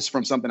got this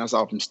from something I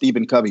saw from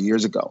Stephen Covey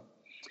years ago.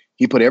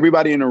 He put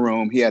everybody in a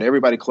room. He had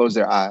everybody close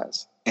their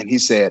eyes. And he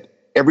said,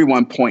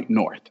 everyone point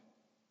north.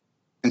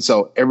 And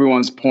so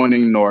everyone's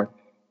pointing north.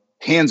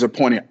 Hands are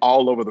pointing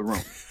all over the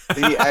room.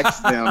 Then he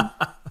asked them,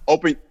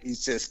 he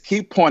says,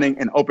 keep pointing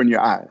and open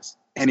your eyes.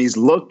 And he's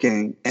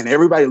looking, and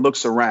everybody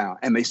looks around,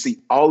 and they see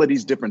all of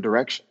these different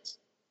directions,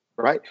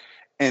 right?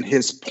 And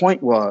his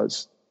point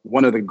was,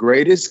 one of the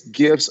greatest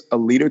gifts a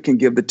leader can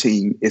give the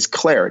team is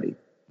clarity.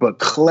 But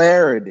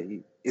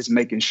clarity is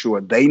making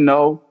sure they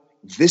know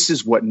this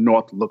is what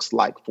North looks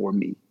like for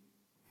me.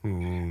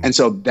 And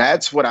so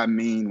that's what I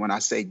mean when I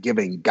say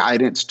giving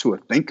guidance to a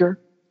thinker.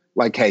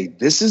 Like, hey,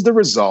 this is the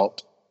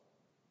result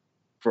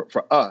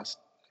for us.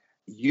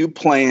 You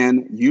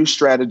plan, you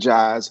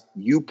strategize,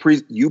 you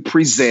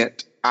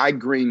present, I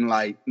green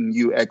light, and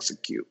you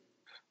execute.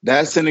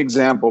 That's an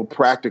example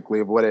practically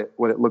of what it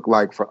looked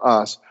like for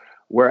us.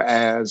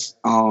 Whereas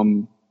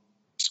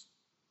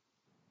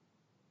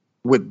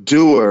with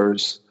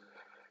doers,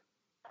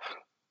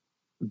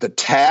 the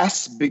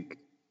task,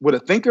 with a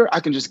thinker, I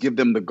can just give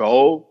them the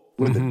goal.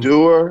 With the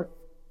doer,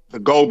 the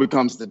goal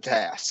becomes the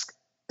task.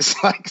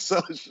 It's like,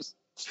 so it's just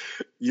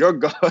your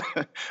goal.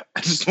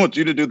 I just want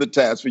you to do the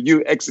task. For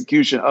you,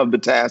 execution of the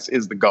task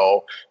is the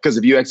goal. Because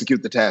if you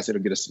execute the task,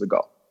 it'll get us to the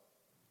goal.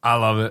 I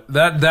love it.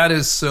 That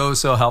is so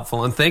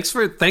helpful. And thanks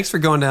for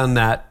going down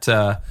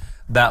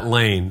that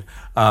lane.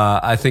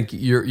 I think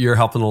you're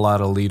helping a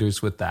lot of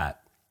leaders with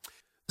that.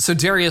 So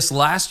Dharius,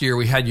 last year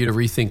we had you to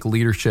rethink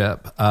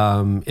leadership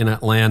in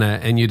Atlanta,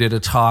 and you did a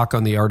talk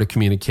on the art of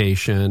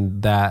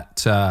communication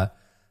that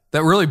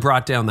really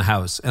brought down the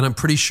house. And I'm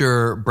pretty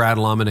sure Brad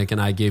Lomenick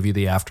and I gave you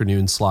the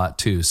afternoon slot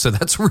too. So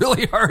that's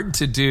really hard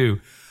to do.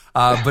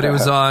 But it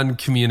was on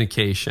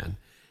communication.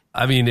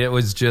 I mean, it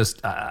was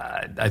just,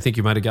 I think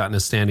you might have gotten a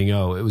standing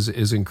O. It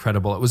was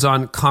incredible. It was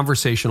on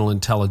conversational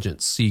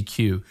intelligence,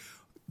 CQ.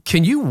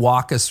 Can you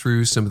walk us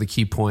through some of the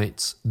key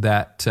points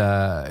that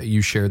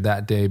you shared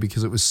that day?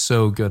 Because it was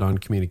so good on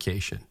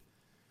communication.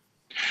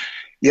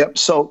 Yep.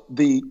 So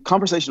the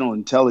conversational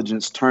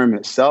intelligence term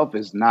itself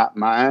is not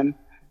mine.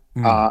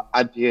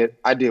 I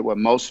did what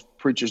most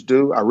preachers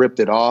do. I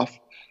ripped it off.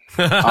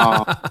 Good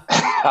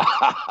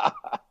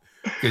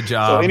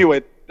job. So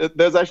anyway,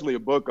 there's actually a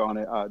book on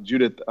it.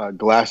 Judith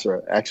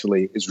Glasser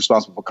actually is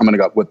responsible for coming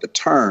up with the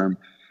term.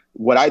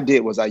 What I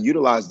did was I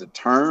utilized the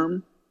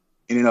term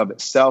in and of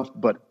itself,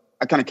 but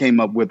I kind of came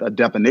up with a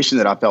definition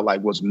that I felt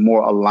like was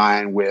more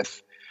aligned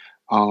with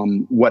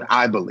what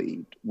I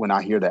believed when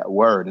I hear that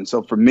word. And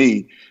so for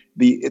me,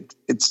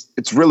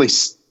 it's really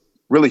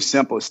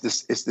simple. It's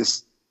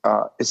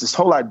this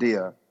whole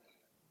idea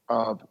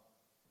of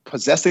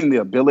possessing the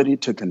ability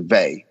to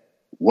convey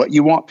what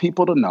you want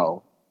people to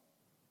know,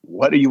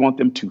 what do you want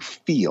them to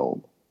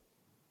feel,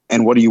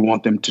 and what do you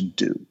want them to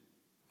do.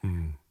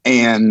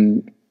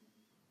 And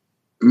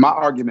my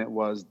argument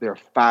was there are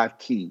 5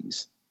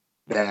 keys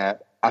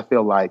that I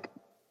feel like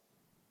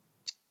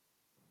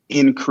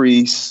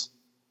increase,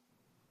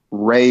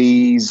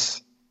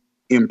 raise,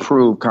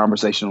 improve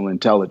conversational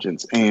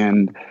intelligence.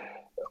 And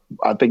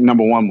I think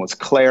number 1 was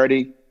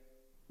clarity.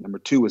 Number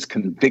 2 was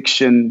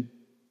conviction.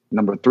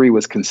 Number 3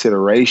 was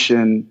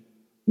consideration.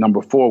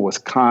 Number 4 was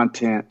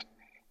content.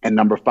 And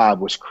number 5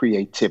 was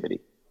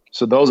creativity.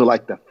 So those are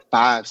like the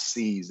 5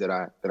 C's that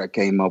I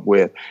came up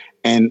with.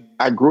 And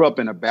I grew up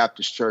in a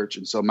Baptist church.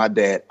 And so my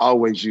dad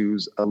always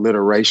used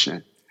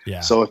alliteration.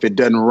 Yeah. So if it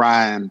doesn't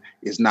rhyme,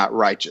 it's not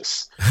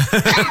righteous.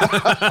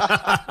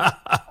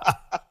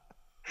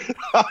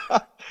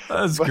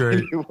 That's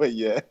great.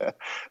 Anyway,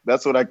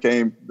 that's what I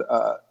came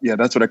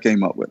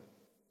up with.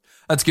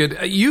 That's good.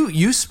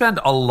 You spend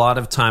a lot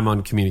of time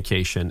on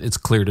communication. It's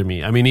clear to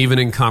me. I mean, even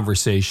in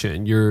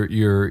conversation,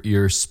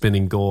 you're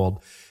spinning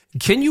gold.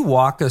 Can you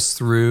walk us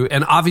through,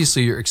 and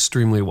obviously you're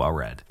extremely well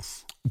read.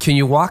 Can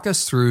you walk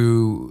us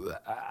through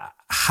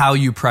how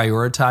you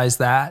prioritize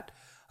that?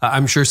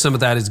 I'm sure some of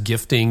that is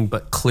gifting,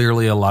 but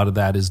clearly a lot of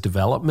that is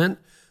development.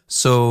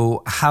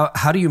 So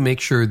how do you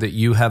make sure that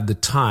you have the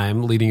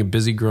time leading a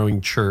busy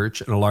growing church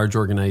and a large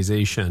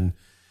organization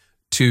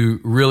to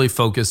really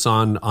focus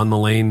on the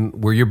lane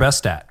where you're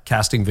best at,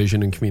 casting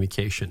vision and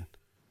communication?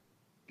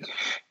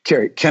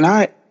 Carey, can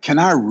I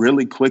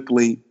really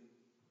quickly,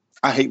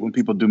 I hate when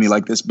people do me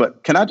like this,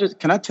 but can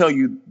I tell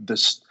you the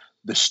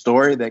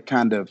story that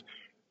kind of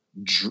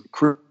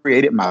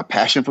created my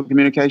passion for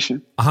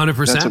communication?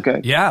 100%. That's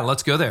okay? Yeah,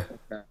 let's go there.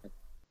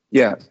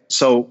 Yeah.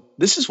 So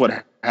this is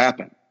what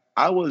happened.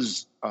 I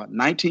was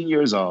 19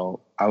 years old.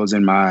 I was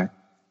in my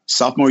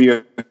sophomore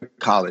year of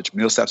college,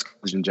 Millsaps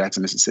College in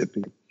Jackson,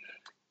 Mississippi.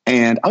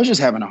 And I was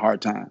just having a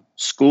hard time.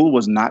 School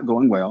was not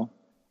going well.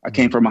 I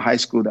came from a high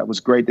school that was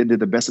great. They did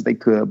the best that they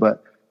could,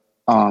 but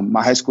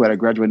my high school had a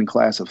graduating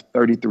class of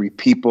 33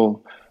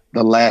 people.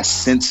 The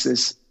last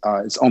census,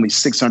 it's only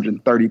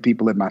 630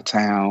 people in my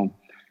town.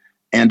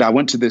 And I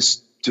went to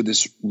this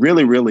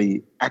really,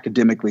 really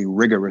academically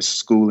rigorous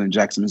school in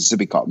Jackson,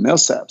 Mississippi called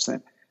Millsaps.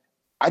 And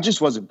I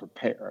just wasn't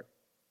prepared.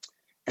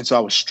 And so I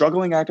was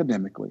struggling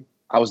academically.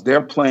 I was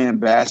there playing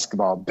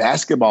basketball.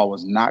 Basketball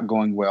was not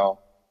going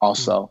well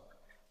also.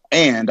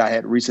 And I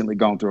had recently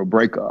gone through a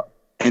breakup.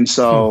 And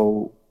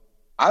so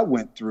I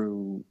went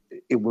through,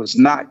 it was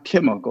not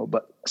chemical,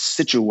 but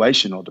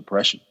situational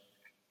depression.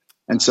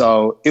 And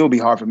so it would be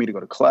hard for me to go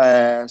to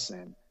class,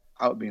 and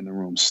I would be in the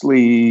room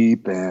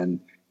sleep. And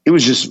it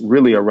was just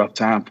really a rough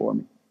time for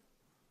me.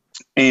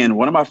 And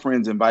one of my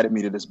friends invited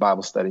me to this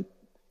Bible study.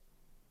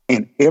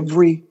 And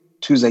every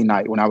Tuesday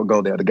night when I would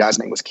go there, the guy's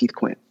name was Keith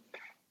Quinn.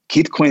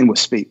 Keith Quinn would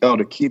speak,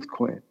 Elder Keith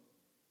Quinn.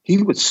 He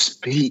would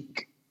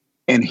speak,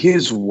 and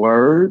his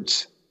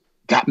words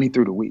got me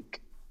through the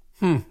week.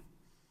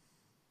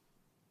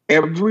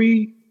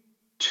 Every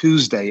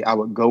Tuesday, I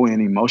would go in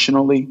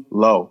emotionally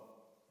low,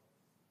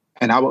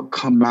 and I would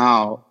come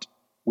out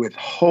with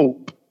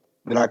hope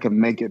that I could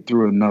make it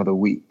through another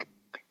week.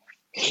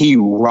 He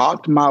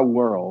rocked my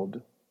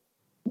world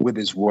with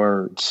his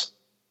words.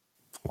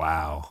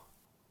 Wow.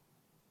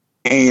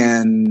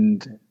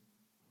 And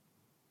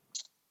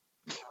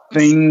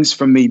things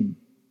for me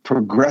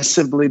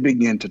progressively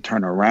began to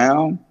turn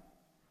around.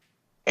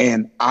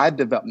 And I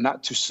developed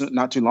not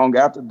too long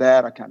after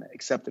that, I kind of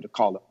accepted a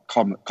call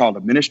to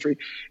ministry.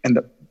 And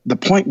the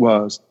point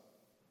was,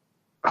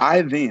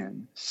 I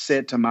then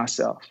said to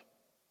myself,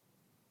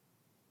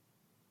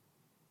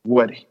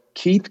 what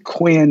Keith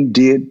Quinn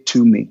did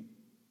to me,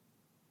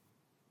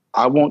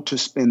 I want to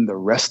spend the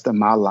rest of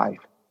my life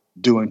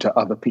doing to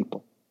other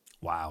people.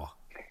 Wow.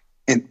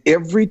 And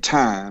every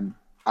time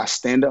I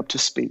stand up to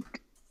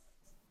speak,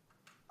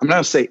 I'm not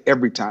going to say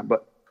every time,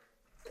 but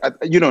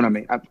you know what I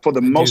mean? For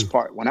the most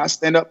part, when I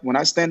stand up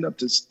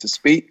to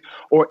speak,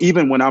 or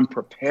even when I'm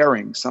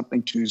preparing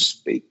something to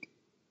speak,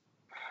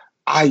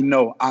 I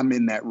know I'm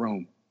in that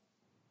room.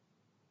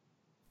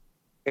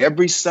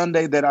 Every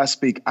Sunday that I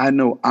speak, I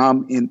know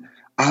I'm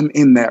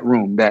in that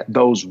room, that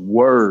those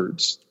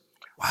words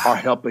are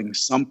helping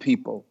some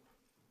people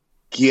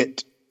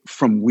get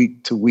from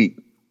week to week.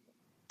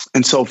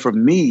 And so for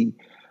me,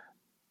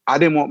 I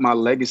didn't want my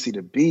legacy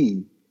to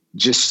be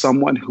just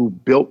someone who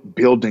built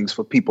buildings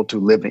for people to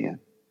live in.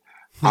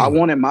 I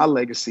wanted my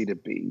legacy to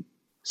be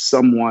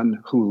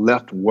someone who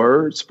left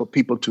words for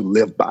people to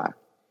live by.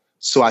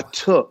 So I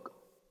took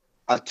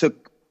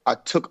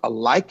a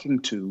liking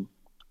to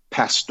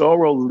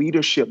pastoral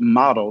leadership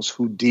models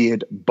who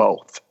did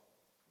both,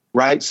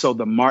 right? So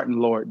the Martin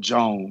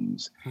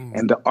Lloyd-Jones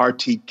and the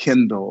R.T.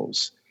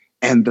 Kendalls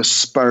and the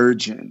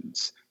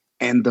Spurgeons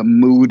and the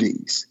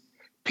Moody's,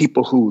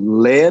 people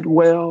who led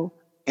well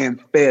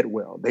and fed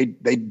well. They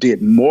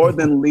did more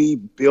than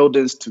leave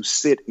buildings to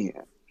sit in.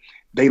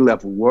 They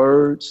left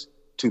words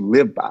to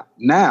live by.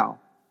 Now,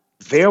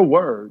 their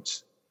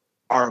words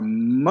are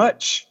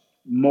much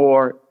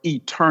more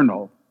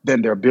eternal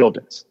than their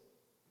buildings.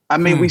 I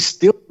mean, we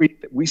still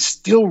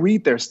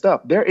read their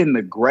stuff. They're in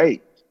the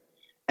grave,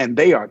 and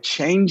they are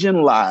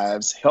changing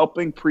lives,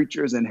 helping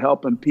preachers and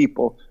helping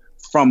people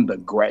from the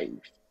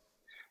grave.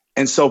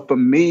 And so for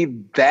me,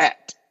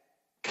 that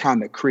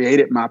kind of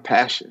created my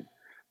passion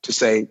to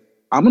say,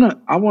 I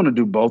want to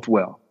do both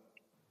well.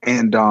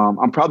 And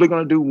I'm probably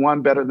going to do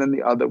one better than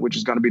the other, which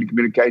is going to be the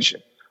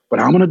communication. But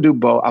I'm going to do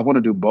both. I want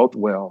to do both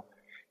well.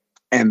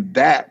 And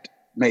that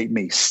made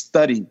me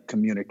study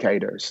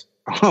communicators.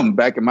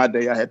 Back in my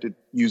day, I had to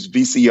use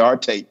VCR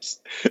tapes.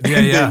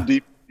 Yeah.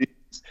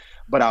 DVDs.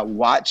 But I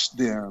watched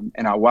them,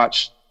 and I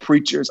watched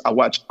preachers. I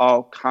watched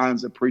all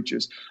kinds of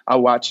preachers. I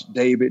watched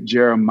David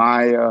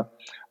Jeremiah.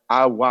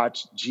 I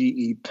watched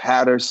G.E.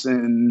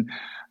 Patterson.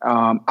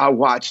 I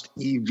watched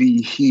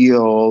E.V.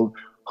 Hill.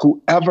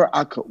 Whoever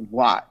I could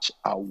watch,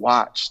 I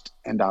watched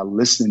and I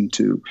listened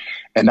to.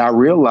 And I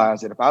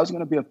realized that if I was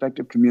going to be an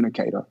effective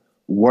communicator,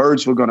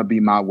 words were going to be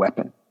my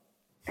weapon.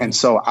 And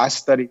so I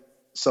studied.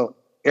 So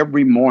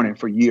every morning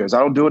for years, I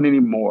don't do it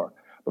anymore,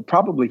 but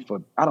probably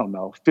for,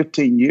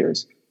 15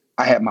 years,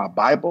 I had my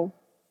Bible,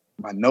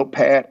 my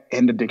notepad,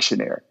 and the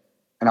dictionary.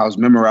 And I was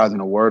memorizing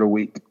a word a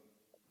week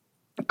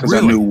because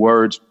I knew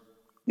words.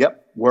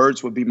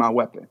 Words would be my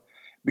weapon.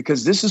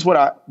 Because this is what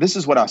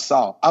I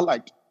saw. I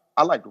liked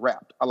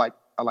rap. I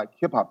like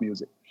hip hop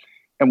music.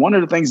 And one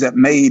of the things that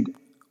made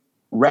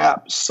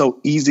rap so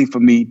easy for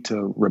me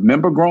to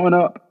remember growing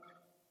up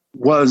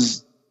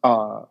was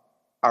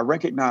I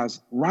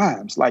recognized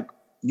rhymes. Like,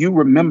 you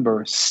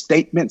remember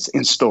statements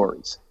and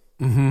stories.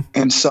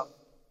 And so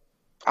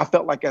I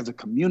felt like, as a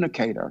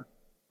communicator,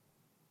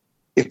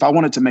 if I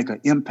wanted to make an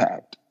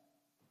impact,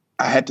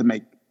 I had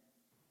to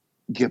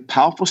give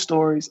powerful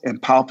stories and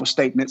powerful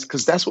statements,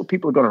 because that's what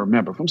people are going to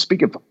remember. If I'm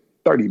speaking for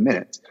 30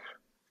 minutes,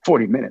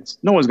 40 minutes,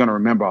 no one's going to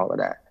remember all of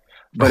that.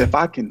 But if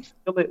I can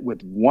fill it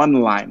with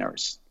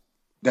one-liners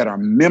that are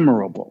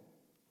memorable,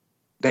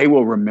 they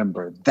will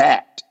remember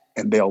that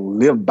and they'll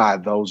live by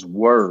those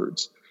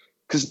words.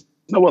 Because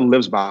no one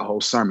lives by a whole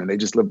sermon. They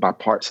just live by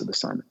parts of the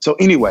sermon. So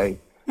anyway,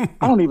 I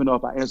don't even know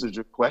if I answered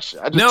your question.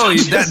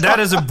 That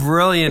is a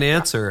brilliant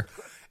answer.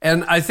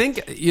 And I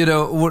think,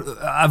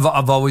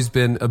 I've always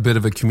been a bit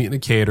of a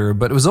communicator,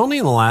 but it was only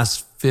in the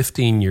last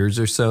 15 years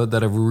or so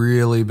that I've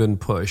really been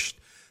pushed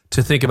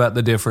to think about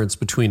the difference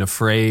between a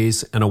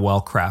phrase and a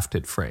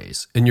well-crafted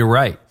phrase. And you're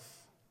right.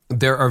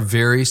 There are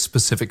very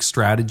specific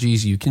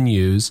strategies you can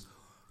use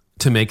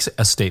to make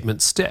a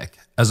statement stick,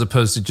 as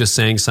opposed to just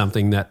saying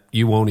something that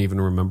you won't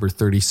even remember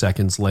 30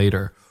 seconds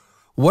later.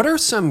 What are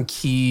some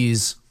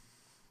keys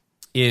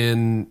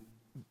in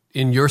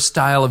your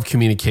style of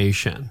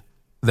communication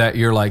that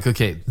you're like,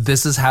 okay,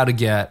 this is how to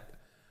get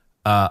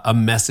a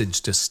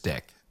message to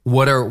stick?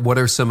 What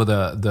are some of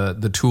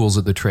the tools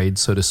of the trade,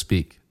 so to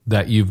speak,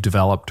 that you've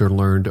developed or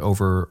learned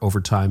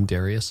over time,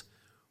 Dharius?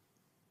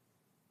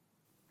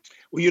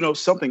 Well,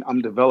 something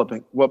I'm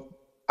developing. Well,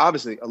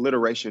 obviously,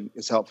 alliteration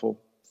is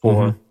helpful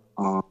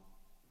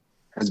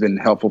has been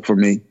helpful for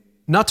me.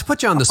 Not to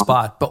put you on the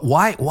spot, but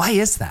why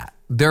is that?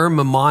 They're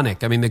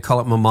mnemonic. I mean, they call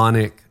it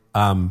mnemonic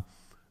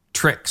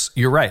tricks.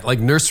 You're right. Like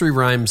nursery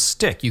rhymes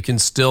stick. You can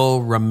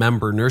still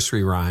remember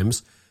nursery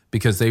rhymes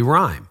because they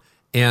rhyme.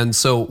 And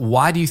so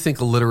why do you think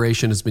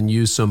alliteration has been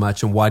used so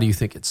much, and why do you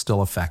think it's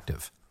still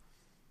effective?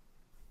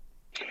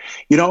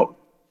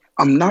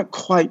 I'm not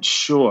quite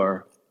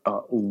sure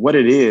what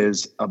it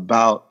is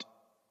about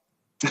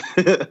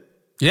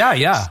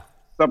Yeah.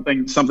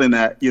 something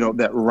that,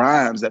 that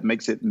rhymes, that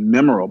makes it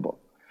memorable.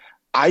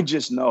 I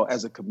just know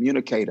as a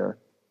communicator,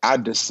 I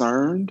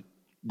discerned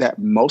that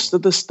most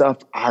of the stuff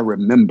I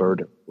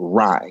remembered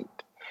rhymed.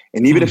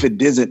 And even if it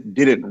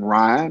didn't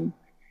rhyme,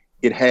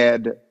 it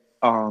had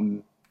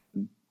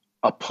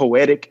a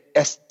poetic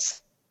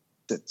essence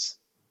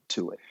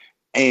to it.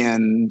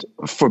 And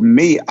for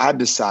me, I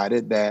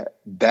decided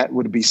that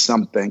would be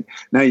something.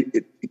 Now,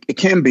 it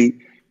can be,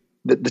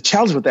 the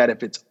challenge with that,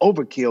 if it's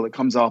overkill, it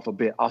comes off a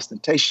bit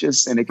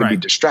ostentatious and it can be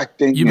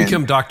distracting. You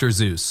become Dr.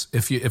 Zeus.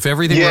 If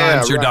everything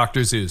rhymes, you're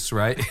Dr. Zeus,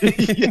 right?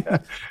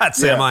 That's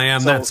Sam I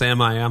am. That's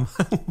Sam I am.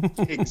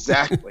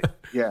 Exactly.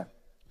 Yeah.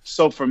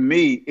 So for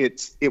me,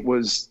 it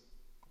was,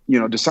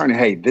 discerning,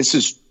 hey, this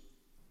is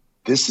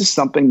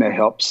something that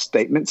helps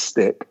statements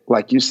stick,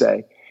 like you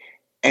say.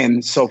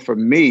 And so for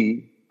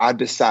me, I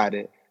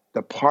decided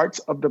the parts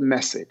of the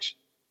message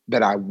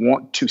that I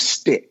want to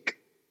stick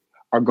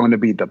are going to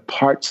be the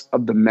parts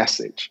of the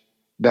message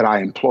that I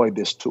employ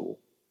this tool.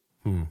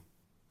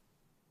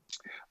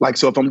 Like,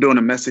 so if I'm doing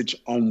a message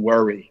on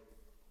worry,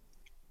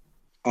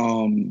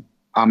 I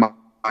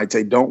might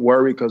say, don't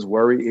worry because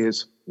worry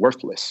is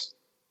worthless.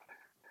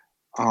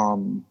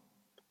 And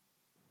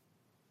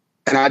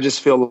I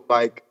just feel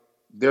like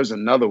there's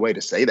another way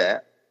to say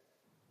that.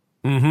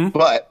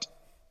 But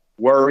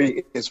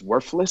worry is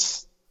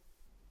worthless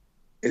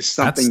is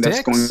something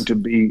that's going to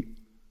be,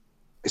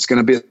 it's going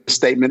to be a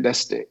statement that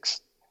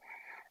sticks.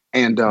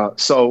 And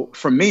so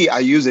for me, I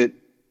utilize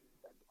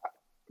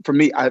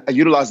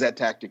that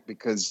tactic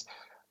because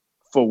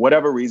for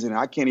whatever reason,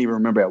 I can't even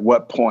remember at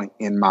what point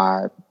in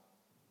my,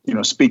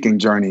 speaking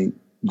journey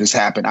this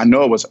happened. I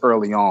know it was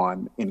early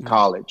on in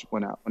college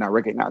when I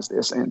recognized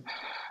this, and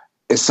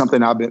it's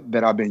something I've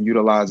been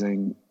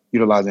utilizing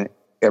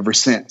ever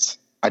since.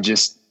 I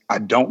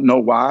don't know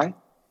why,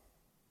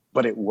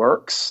 but it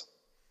works.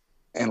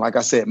 And like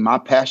I said, my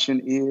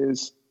passion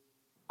is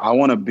I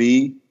want to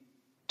be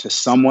to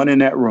someone in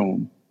that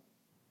room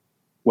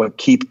what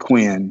Keith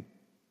Quinn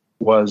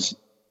was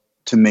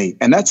to me.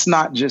 And that's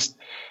not just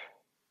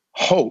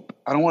hope.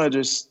 I'm not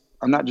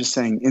just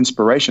saying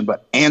inspiration,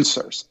 but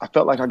answers. I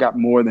felt like I got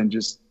more than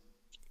just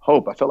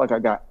hope. I felt like I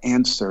got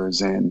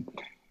answers, and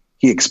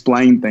he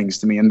explained things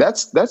to me. And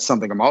that's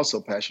something I'm also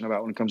passionate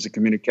about when it comes to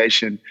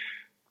communication.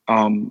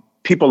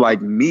 People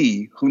like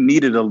me who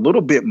needed a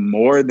little bit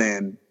more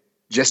than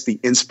just the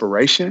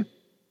inspiration.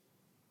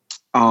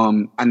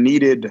 I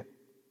needed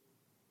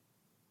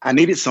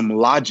some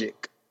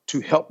logic to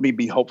help me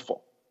be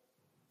hopeful.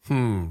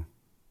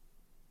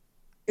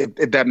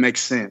 If that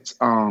makes sense.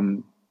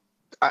 So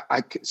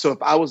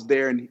if I was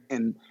there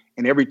and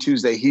every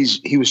Tuesday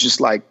he was just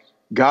like,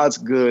 God's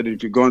good.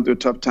 If you're going through a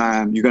tough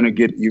time, you're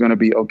gonna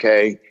be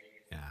okay.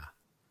 Yeah.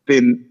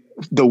 Then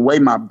the way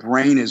my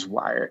brain is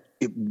wired,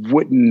 it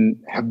wouldn't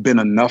have been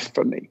enough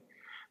for me.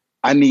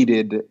 I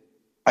needed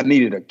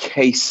a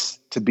case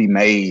to be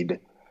made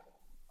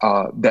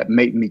that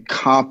made me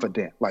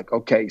confident. Like,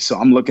 okay, so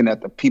I'm looking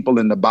at the people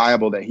in the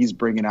Bible that he's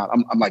bringing out.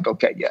 I'm like,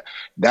 okay, yeah,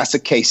 that's a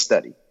case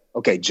study.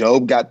 Okay,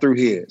 Job got through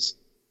his.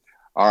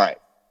 All right,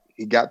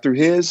 he got through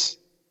his.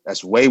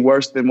 That's way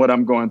worse than what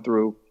I'm going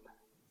through.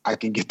 I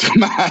can get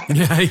through mine.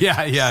 Yeah.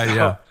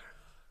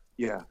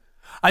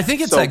 I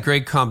think it's that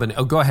great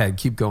combination. Oh, go ahead.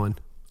 Keep going.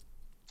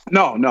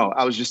 No.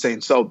 I was just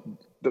saying, so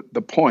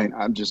the point,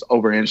 I'm just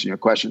over answering your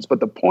questions, but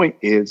the point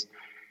is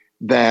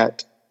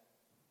that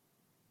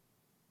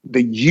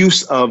the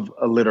use of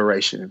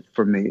alliteration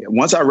for me.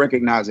 Once I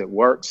recognize it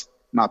works,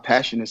 my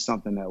passion is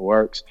something that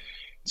works.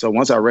 So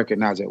once I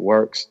recognize it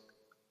works,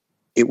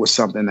 it was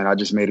something that I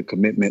just made a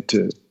commitment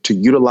to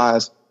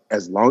utilize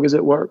as long as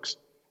it works.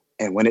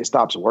 And when it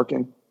stops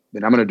working,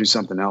 then I'm going to do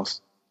something else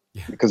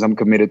because I'm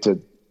committed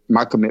to,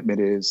 my commitment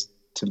is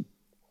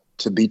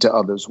to be to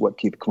others what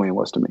Keith Quinn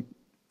was to me.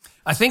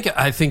 I think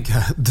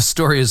the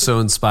story is so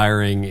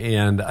inspiring,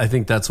 and I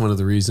think that's one of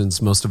the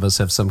reasons most of us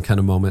have some kind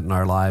of moment in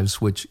our lives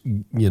which,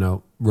 you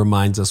know,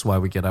 reminds us why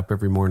we get up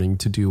every morning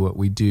to do what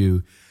we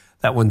do.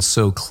 That one's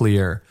so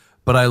clear.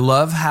 But I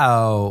love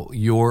how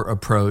your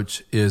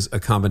approach is a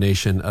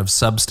combination of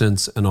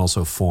substance and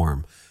also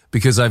form,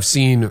 because I've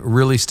seen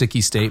really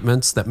sticky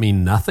statements that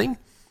mean nothing.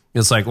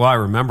 It's like, well, I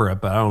remember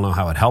it, but I don't know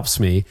how it helps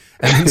me.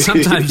 And then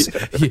sometimes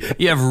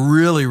you have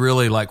really,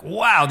 really like,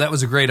 wow, that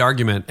was a great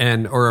argument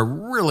or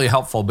really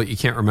helpful, but you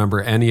can't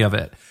remember any of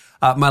it.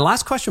 My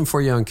last question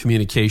for you on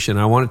communication,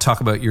 I want to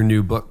talk about your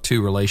new book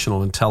too,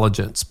 Relational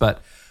Intelligence.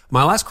 But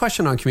my last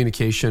question on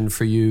communication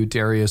for you,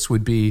 Dharius,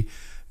 would be,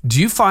 do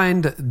you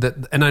find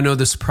that, and I know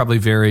this probably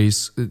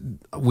varies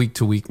week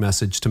to week,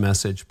 message to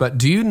message, but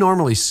do you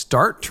normally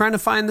start trying to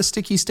find the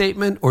sticky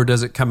statement, or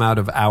does it come out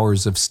of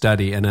hours of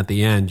study and at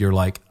the end you're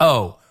like,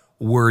 oh,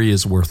 worry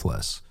is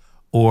worthless?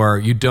 Or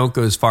you don't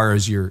go as far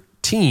as your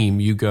team,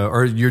 you go,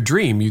 or your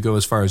dream, you go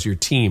as far as your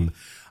team.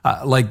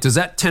 Like, does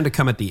that tend to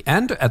come at the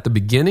end, at the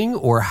beginning,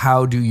 or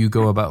how do you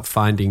go about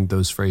finding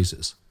those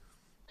phrases?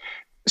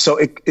 So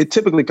it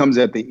typically comes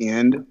at the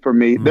end for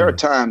me. There are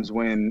times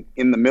when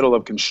in the middle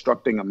of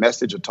constructing a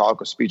message, a talk,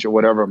 a speech, or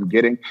whatever I'm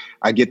getting,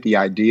 I get the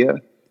idea.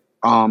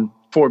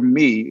 For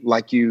me,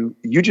 like you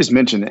just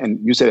mentioned,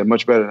 and you said it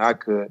much better than I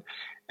could,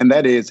 and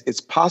that is,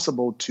 it's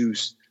possible to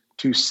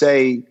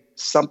say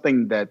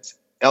something that's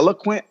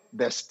eloquent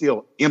that's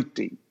still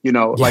empty, you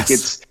know, like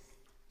it's,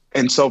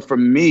 and so for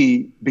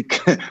me,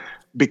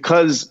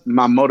 because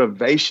my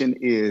motivation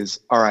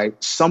is, all right,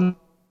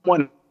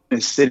 someone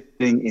is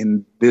sitting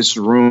in this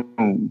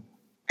room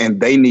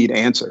and they need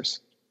answers,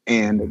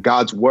 and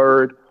God's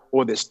word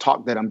or this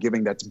talk that I'm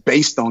giving that's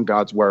based on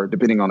God's word,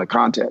 depending on the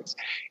context,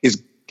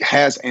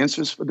 has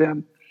answers for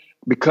them,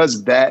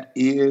 because that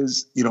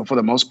is, you know, for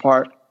the most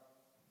part,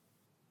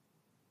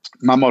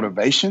 my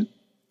motivation.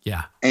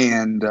 Yeah.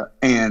 And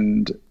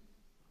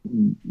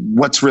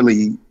what's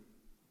really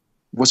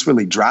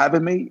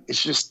driving me,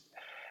 it's just,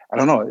 I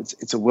don't know,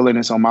 it's a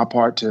willingness on my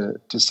part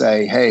to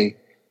say, hey,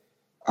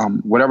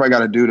 whatever I got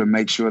to do to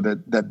make sure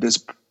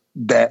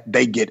that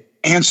they get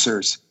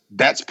answers,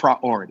 that's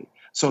priority.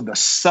 So the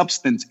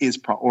substance is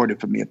priority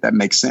for me, if that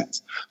makes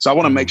sense. So I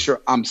want to make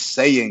sure I'm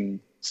saying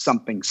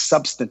something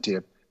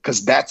substantive,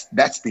 because that's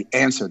the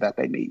answer that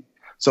they need.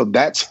 So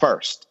that's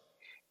first.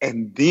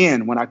 And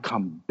then when I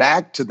come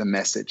back to the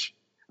message,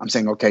 I'm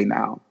saying, okay,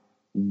 now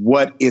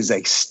what is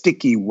a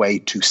sticky way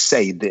to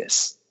say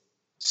this?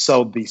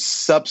 So the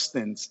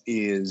substance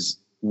is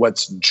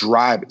what's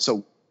driving.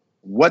 So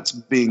what's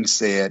being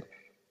said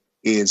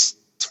is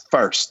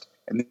first,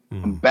 and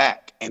then come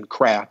back and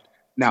craft.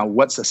 Now,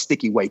 what's a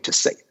sticky way to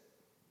say it?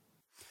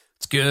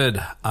 It's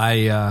good.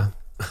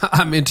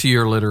 I'm into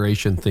your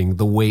alliteration thing.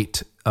 The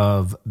weight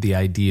of the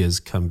ideas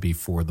come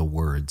before the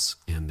words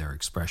and their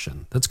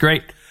expression. That's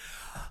great.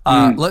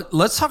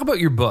 Let's talk about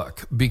your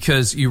book,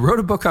 because you wrote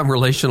a book on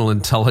relational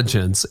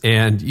intelligence,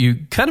 and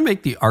you kind of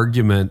make the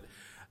argument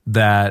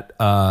that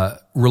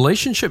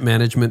relationship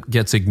management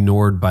gets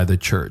ignored by the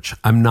church.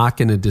 I'm not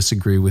going to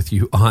disagree with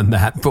you on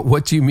that, but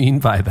what do you mean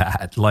by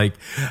that? Like,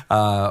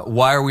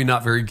 why are we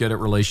not very good at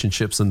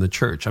relationships in the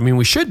church? I mean,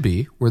 we should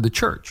be. We're the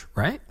church,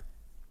 right?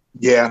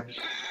 Yeah.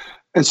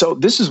 And so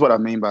this is what I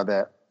mean by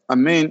that. I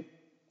meant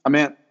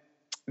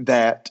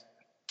that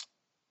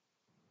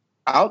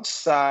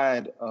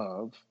outside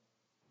of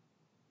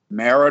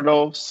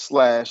marital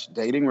 /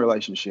 dating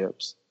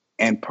relationships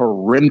and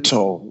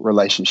parental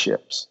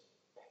relationships,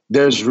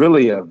 there's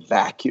really a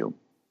vacuum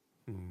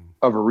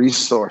of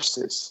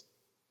resources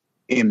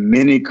in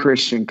many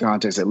Christian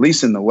contexts, at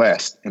least in the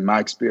West, in my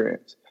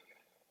experience,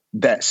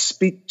 that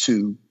speak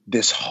to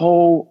this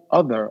whole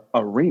other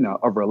arena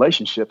of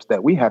relationships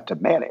that we have to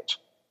manage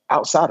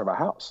outside of our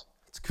house.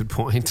 That's a good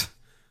point.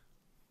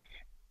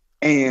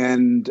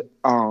 And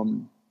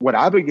what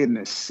I begin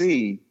to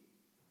see,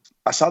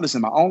 I saw this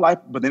in my own life,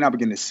 but then I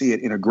began to see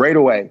it in a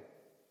greater way,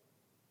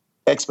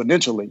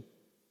 exponentially,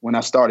 when I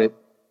started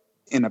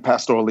in the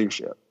pastoral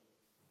leadership.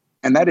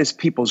 And that is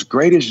people's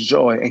greatest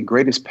joy and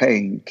greatest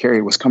pain,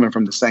 Carey, was coming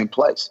from the same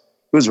place.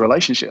 It was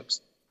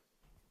relationships.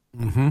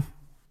 Mm-hmm.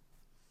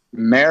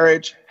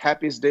 Marriage,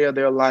 happiest day of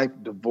their life.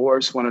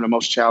 Divorce, one of the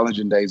most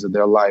challenging days of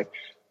their life.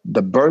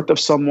 The birth of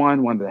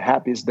someone, one of the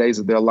happiest days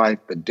of their life.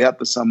 The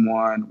death of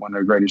someone, one of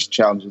the greatest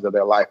challenges of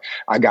their life.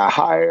 I got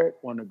hired,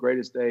 one of the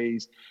greatest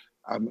days.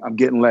 I'm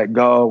getting let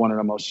go, one of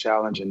the most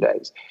challenging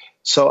days.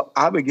 So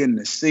I begin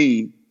to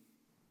see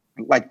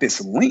like this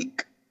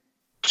link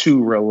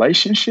to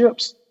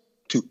relationships,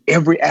 to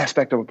every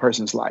aspect of a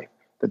person's life,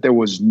 that there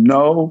was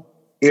no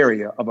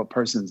area of a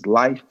person's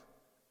life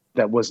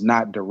that was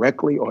not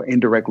directly or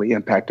indirectly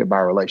impacted by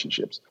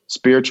relationships,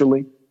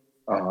 spiritually,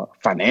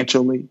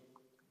 financially,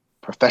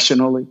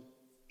 professionally,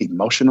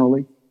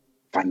 emotionally.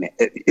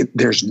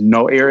 There's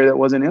no area that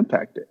wasn't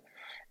impacted.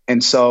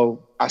 And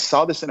so I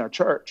saw this in our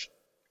church,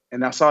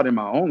 and I saw it in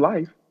my own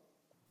life.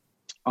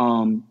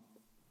 And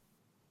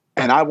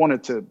I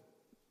wanted to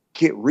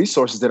get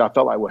resources that I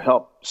felt like would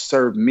help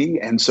serve me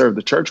and serve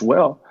the church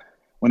well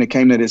when it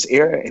came to this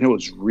area. And it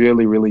was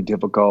really, really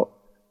difficult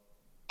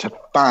to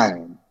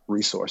find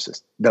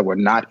resources that were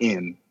not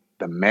in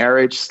the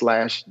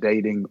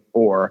marriage/dating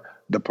or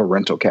the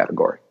parental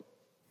category.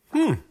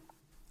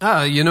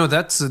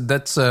 That's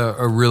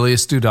a really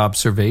astute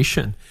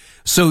observation.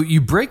 So you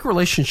break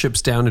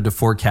relationships down into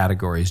 4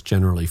 categories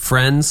generally: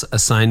 friends,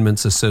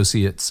 assignments,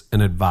 associates,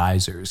 and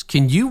advisors.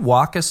 Can you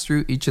walk us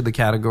through each of the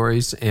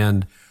categories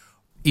and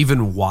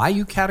even why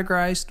you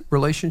categorized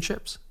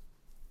relationships?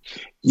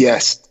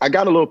 Yes, I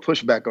got a little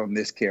pushback on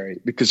this, Carey,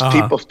 because some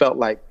people felt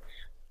like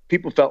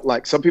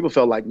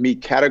me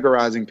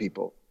categorizing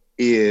people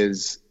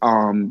is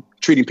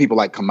treating people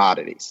like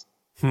commodities.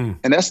 And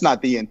that's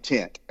not the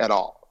intent at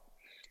all.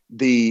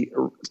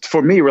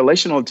 For me,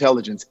 relational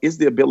intelligence is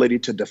the ability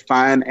to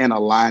define and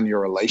align your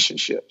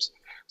relationships.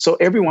 So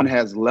everyone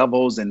has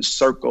levels and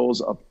circles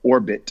of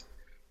orbit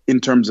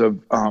in terms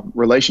of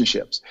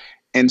relationships.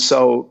 And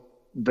so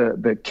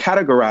the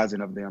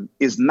categorizing of them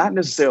is not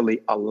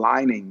necessarily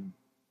aligning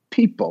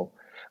people,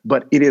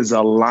 but it is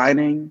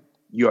aligning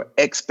your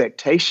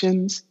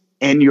expectations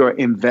and your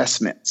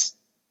investments.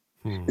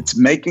 It's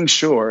making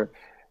sure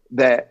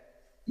that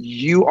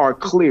you are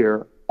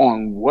clear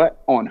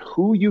on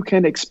who you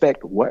can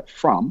expect what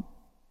from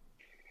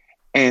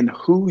and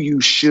who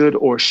you should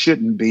or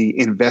shouldn't be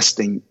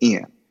investing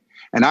in.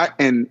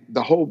 And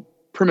the whole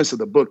premise of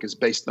the book is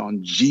based on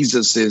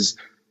Jesus's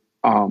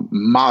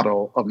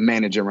model of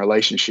managing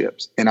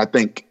relationships. And I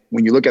think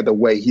when you look at the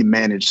way he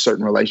managed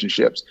certain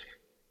relationships,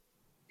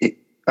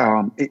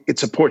 it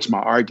supports my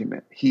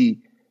argument. You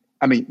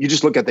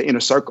just look at the inner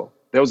circle.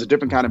 There was a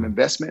different kind of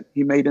investment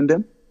he made in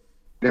them.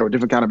 There were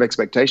different kind of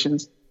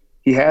expectations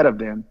he had of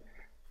them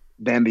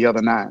than the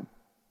other 9.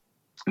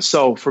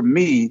 So for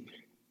me,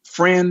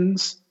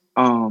 friends,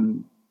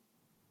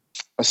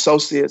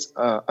 associates,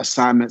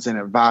 assignments, and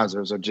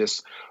advisors are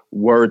just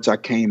words I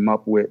came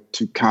up with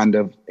to kind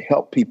of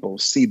help people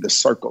see the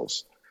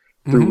circles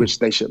through which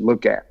they should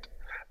look at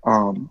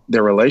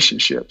their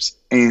relationships.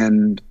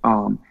 And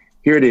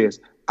here it is.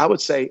 I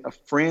would say a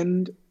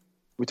friend,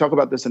 we talk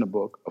about this in the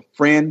book, a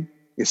friend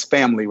is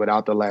family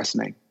without the last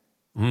name.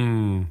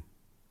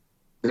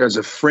 There's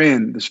a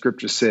friend, the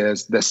scripture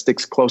says, that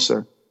sticks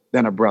closer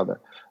than a brother.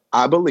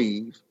 I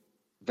believe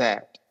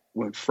that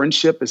when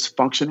friendship is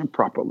functioning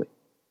properly,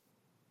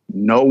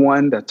 no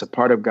one that's a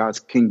part of God's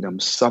kingdom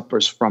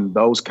suffers from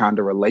those kind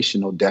of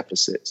relational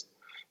deficits,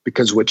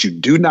 because what you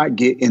do not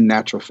get in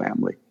natural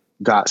family,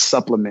 God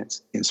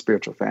supplements in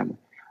spiritual family.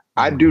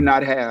 I do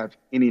not have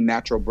any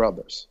natural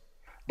brothers,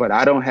 but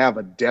I don't have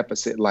a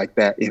deficit like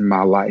that in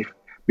my life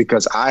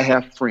because I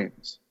have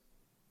friends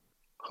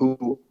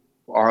who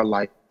are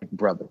like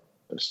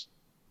brothers.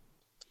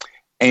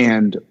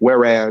 And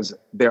whereas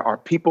there are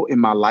people in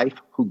my life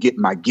who get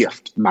my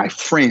gift, my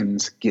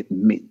friends get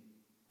me.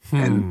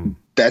 And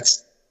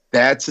that's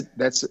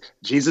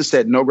Jesus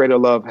said, no greater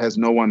love has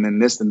no one than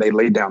this, than they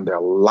lay down their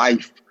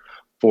life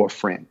for a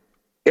friend.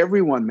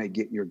 Everyone may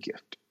get your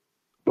gift,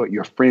 but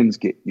your friends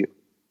get you.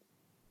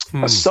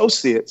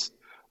 Associates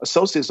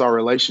are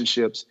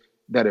relationships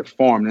that have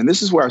formed. And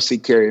this is where I see,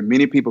 Carey,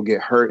 many people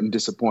get hurt and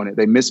disappointed.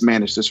 They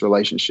mismanage this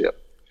relationship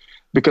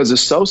because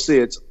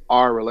associates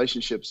are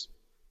relationships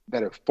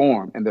that have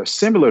formed and they're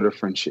similar to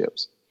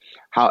friendships.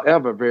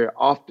 However, very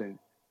often,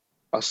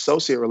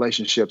 associate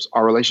relationships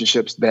are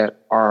relationships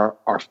that are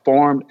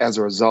formed as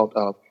a result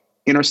of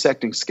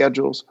intersecting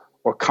schedules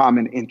or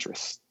common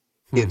interests.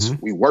 It's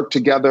we work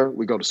together,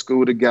 we go to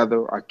school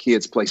together, our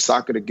kids play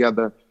soccer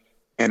together,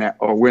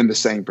 or we're in the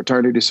same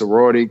fraternity,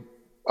 sorority,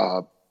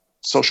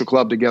 social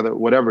club together,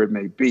 whatever it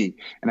may be.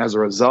 And as a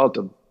result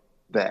of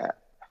that,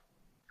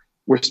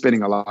 we're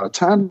spending a lot of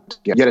time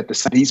together. Yet at the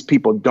same time, these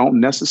people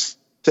don't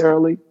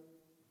necessarily,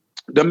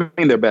 doesn't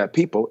mean they're bad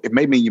people. It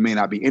may mean you may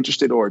not be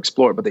interested or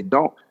explore, but they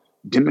don't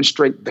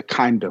demonstrate the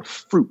kind of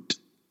fruit.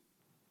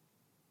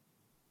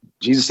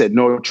 Jesus said,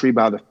 know a tree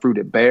by the fruit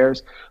it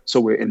bears. So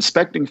we're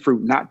inspecting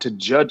fruit, not to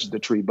judge the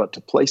tree, but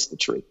to place the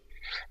tree.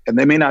 And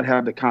they may not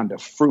have the kind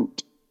of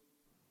fruit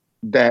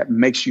that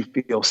makes you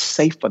feel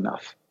safe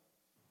enough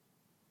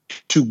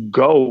to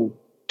go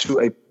to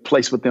a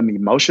place with them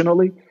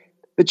emotionally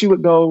that you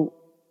would go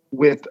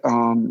with,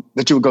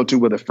 to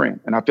with a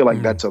friend. And I feel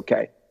like that's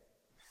okay.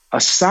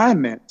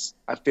 Assignments,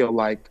 I feel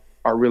like,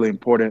 are really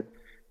important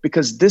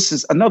because this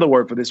is another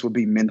word for this would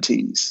be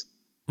mentees.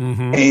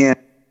 And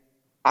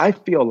I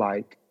feel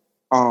like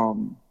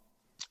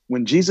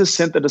when Jesus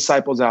sent the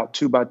disciples out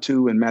 2 by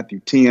 2 in Matthew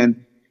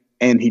 10,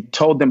 and he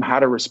told them how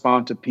to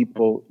respond to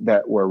people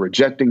that were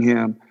rejecting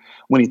him,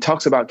 when he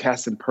talks about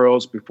casting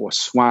pearls before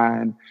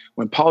swine,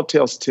 when Paul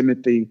tells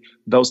Timothy,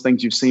 those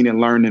things you've seen and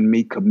learned in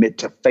me, commit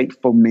to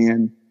faithful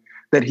men,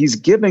 that he's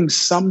giving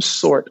some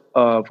sort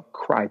of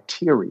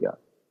criteria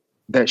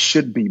that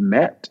should be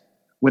met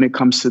when it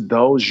comes to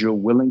those you're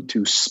willing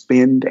to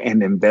spend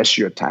and invest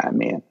your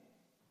time in,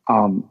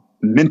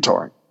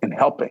 mentoring and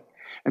helping.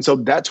 And so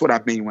that's what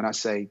I mean when I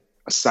say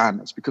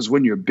assignments, because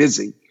when you're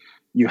busy,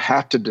 you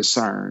have to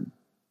discern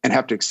and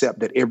have to accept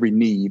that every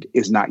need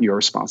is not your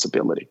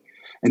responsibility.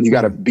 And you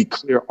got to be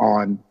clear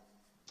on,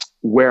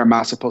 where am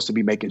I supposed to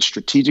be making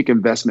strategic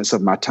investments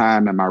of my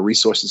time and my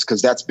resources?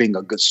 Because that's being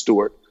a good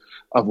steward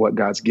of what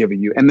God's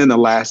given you. And then the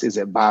last is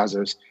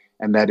advisors.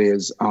 And that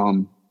is,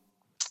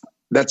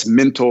 that's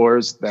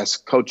mentors, that's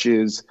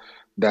coaches,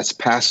 that's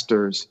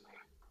pastors.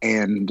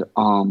 And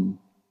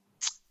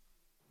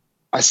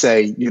I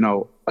say,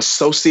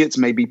 associates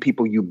may be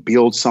people you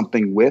build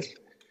something with,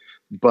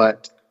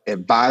 but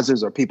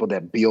advisors are people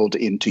that build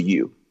into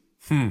you.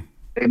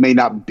 They may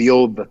not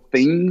build the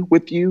thing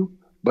with you,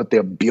 but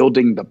they're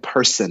building the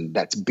person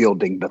that's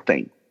building the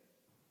thing.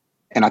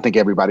 And I think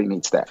everybody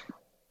needs that.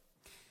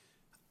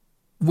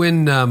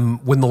 When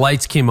the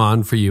lights came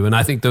on for you, and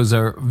I think those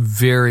are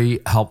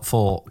very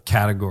helpful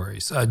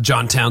categories.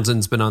 John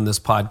Townsend's been on this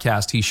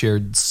podcast. He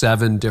shared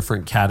 7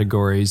 different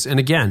categories. And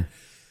again,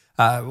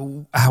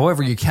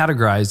 however you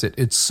categorize it,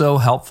 it's so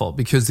helpful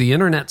because the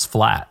internet's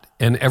flat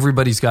and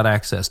everybody's got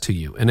access to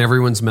you and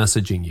everyone's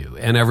messaging you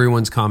and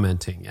everyone's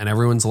commenting and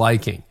everyone's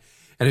liking.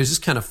 And it's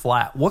just kind of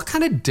flat. What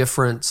kind of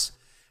difference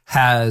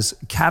has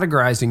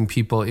categorizing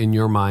people in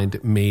your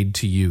mind made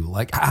to you?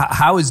 Like,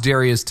 how is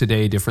Dharius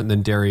today different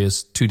than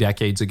Dharius 2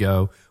 decades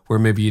ago, where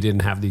maybe you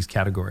didn't have these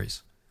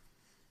categories?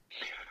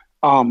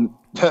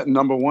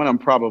 Number one, I'm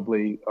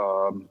probably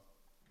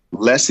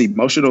less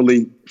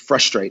emotionally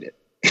frustrated.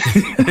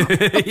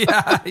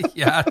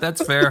 yeah,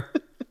 that's fair.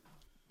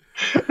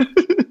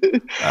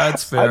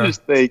 That's fair. I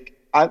just think,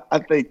 I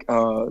think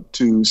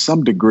to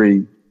some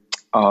degree,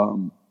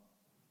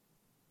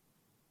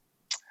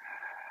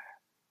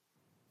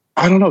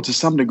 I don't know, to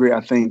some degree,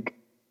 I think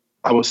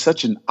I was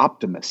such an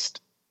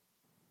optimist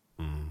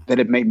that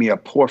it made me a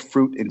poor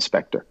fruit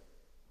inspector.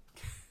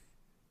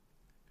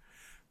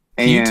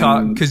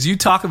 And because you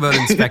talk about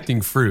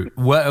inspecting fruit.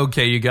 What?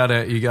 Okay, you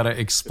gotta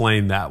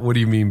explain that. What do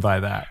you mean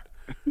by that?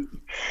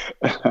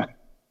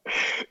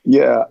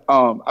 Yeah,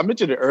 I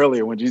mentioned it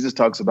earlier when Jesus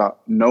talks about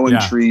knowing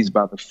trees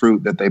by the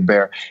fruit that they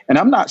bear. And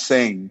I'm not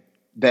saying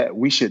that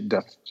we should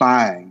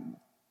define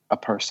a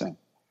person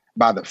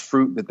by the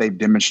fruit that they've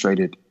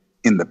demonstrated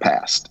in the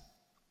past.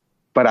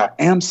 But I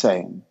am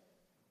saying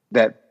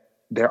that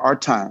there are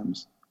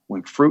times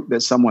when fruit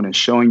that someone is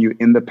showing you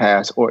in the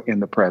past or in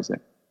the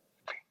present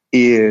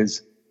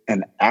is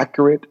an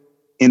accurate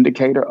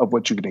indicator of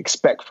what you can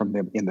expect from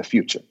them in the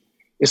future.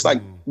 It's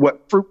like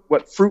what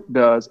fruit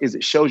does is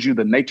it shows you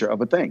the nature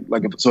of a thing.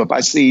 Like if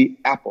I see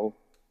apple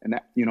and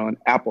an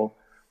apple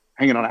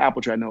hanging on an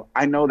apple tree,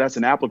 I know that's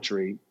an apple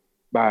tree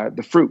by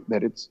the fruit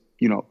that it's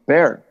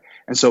bearing.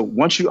 And so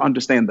once you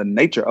understand the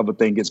nature of a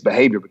thing, its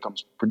behavior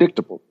becomes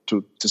predictable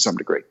to some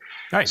degree.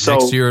 Right. So,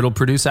 next year it'll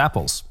produce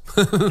apples.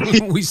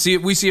 We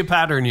see a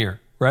pattern here,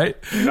 right?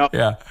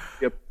 Yeah.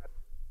 Yep.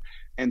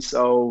 And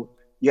so,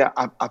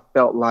 I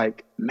felt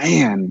like,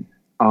 man,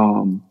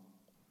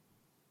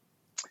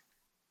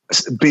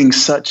 being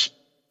such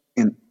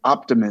an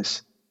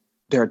optimist,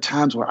 there are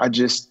times where I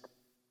just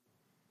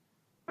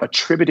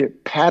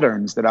attributed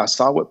patterns that I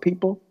saw with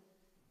people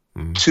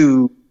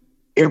to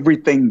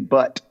everything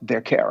but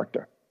their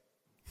character.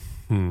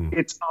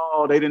 It's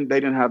they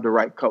didn't have the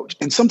right coach.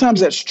 And sometimes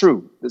that's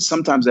true.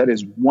 Sometimes that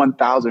is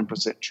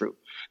 1,000% true,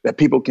 that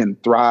people can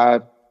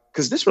thrive,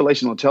 because this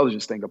relational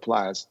intelligence thing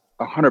applies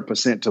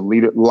 100% to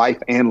life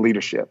and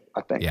leadership,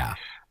 I think. Yeah.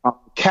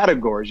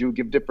 Categories, you would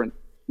give different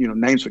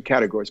names for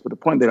categories, but the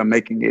point that I'm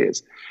making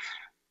is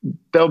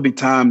there'll be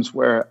times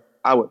where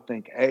I would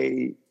think,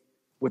 hey,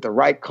 with the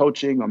right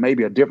coaching or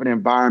maybe a different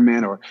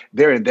environment, or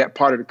they're in that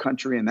part of the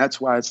country and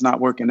that's why it's not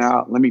working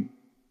out, let me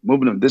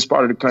move them to this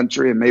part of the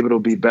country and maybe it'll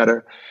be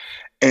better.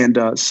 And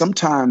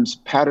sometimes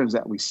patterns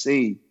that we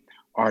see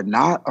are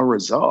not a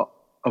result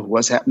of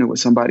what's happening with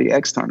somebody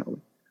externally.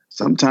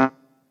 Sometimes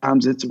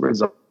it's a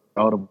result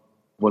of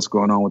what's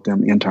going on with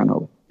them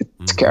internally.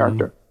 It's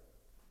character.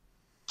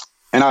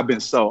 And I've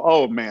been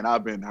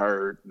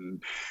hurt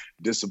and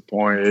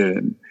disappointed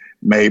and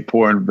made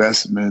poor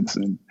investments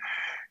and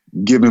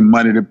giving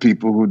money to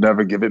people who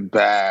never give it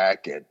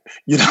back. And,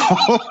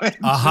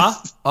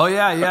 Oh,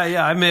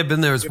 yeah. I may have been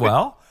there as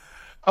well.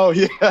 Oh,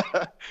 yeah.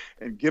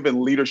 And giving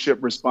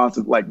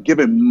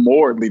giving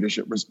more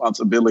leadership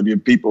responsibility to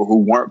people who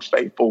weren't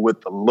faithful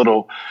with the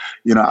little,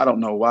 I don't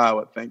know why I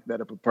would think that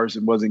if a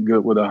person wasn't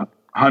good with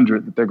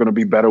 100, that they're going to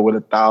be better with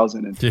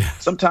 1,000. And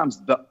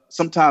sometimes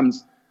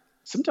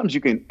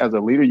you can, as a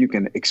leader, you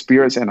can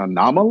experience an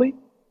anomaly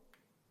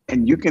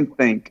and you can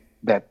think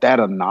that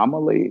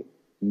anomaly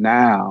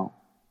now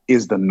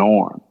is the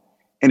norm,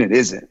 and it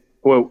isn't.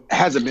 Well, it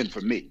hasn't been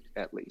for me,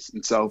 at least.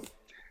 And so,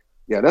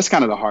 that's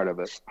kind of the heart of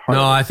it.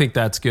 I think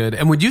that's good.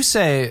 And would you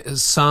say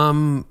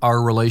some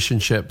are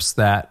relationships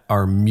that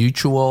are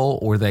mutual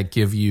or that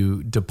give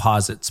you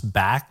deposits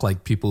back,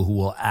 like people who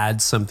will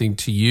add something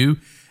to you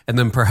And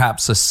then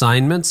perhaps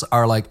assignments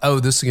are like, oh,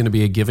 this is going to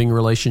be a giving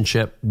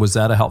relationship. Was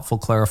that a helpful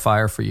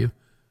clarifier for you?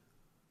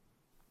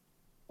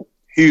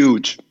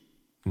 Huge.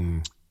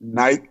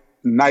 Night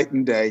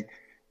and day.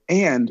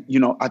 And,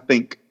 I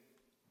think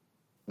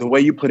the way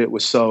you put it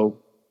was so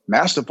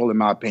masterful, in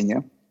my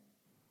opinion,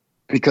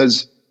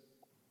 because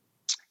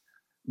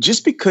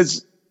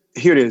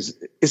here it is,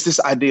 it's this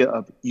idea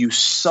of you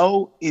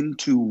sow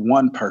into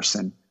one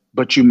person,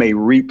 but you may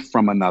reap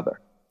from another.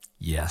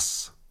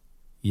 Yes.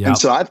 Yep. And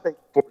so I think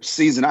for a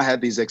season, I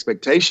had these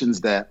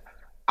expectations that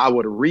I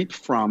would reap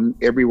from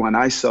everyone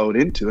I sowed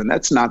into, and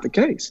that's not the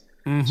case.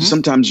 Mm-hmm. So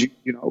sometimes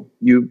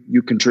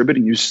you contribute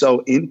and you sow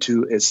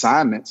into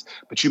assignments,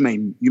 but you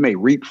may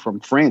reap from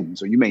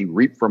friends, or you may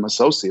reap from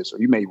associates,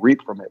 or you may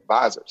reap from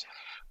advisors.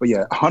 But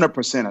yeah,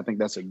 100%. I think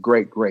that's a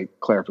great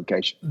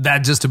clarification. That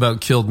just about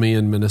killed me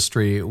in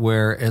ministry,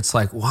 where it's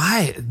like,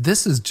 why?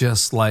 This is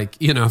just like,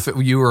 if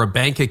you were a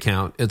bank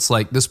account, it's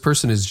like this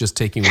person is just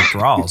taking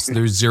withdrawals.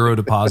 There's zero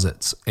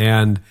deposits.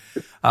 And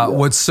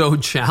what's so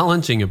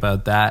challenging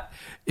about that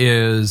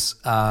is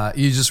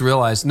you just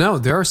realize, no,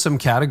 there are some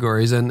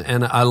categories. And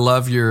I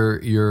love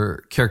your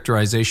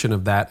characterization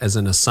of that as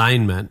an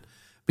assignment,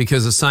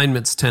 because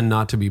assignments tend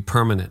not to be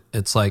permanent.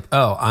 It's like,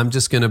 oh, I'm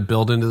just going to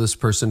build into this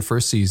person for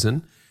a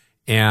season.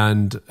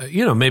 And,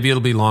 maybe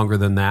it'll be longer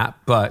than that,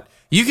 but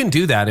you can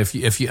do that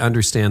if you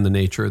understand the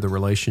nature of the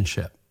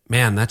relationship.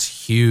 Man,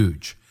 that's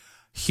huge,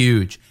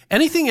 huge.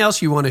 Anything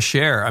else you want to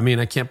share? I mean,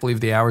 I can't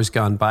believe the hour's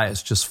gone by.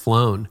 It's just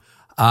flown.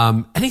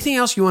 Anything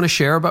else you want to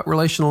share about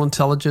relational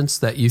intelligence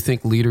that you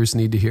think leaders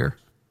need to hear?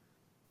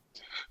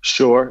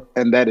 Sure.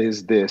 And that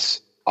is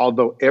this: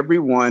 although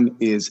everyone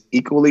is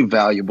equally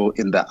valuable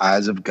in the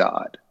eyes of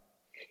God,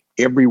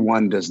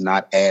 everyone does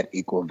not add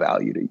equal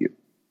value to you.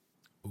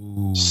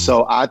 Ooh.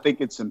 So I think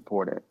it's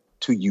important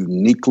to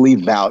uniquely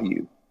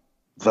value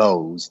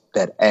those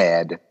that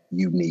add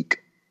unique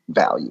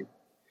value.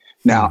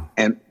 Now,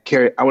 and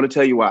Carey, I want to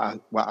tell you why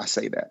I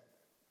say that.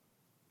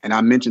 And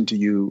I mentioned to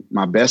you,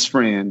 my best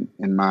friend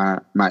and my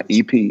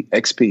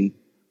XP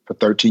for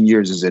 13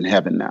 years is in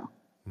heaven now.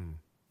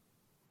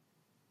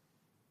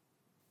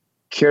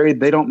 Carey,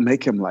 they don't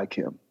make him like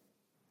him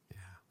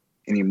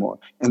anymore.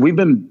 And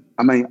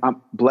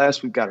I'm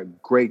blessed. We've got a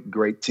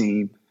great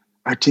team.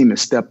 Our team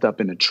has stepped up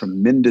in a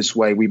tremendous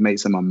way. We've made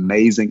some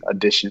amazing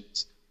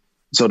additions.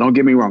 So don't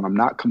get me wrong. I'm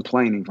not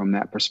complaining from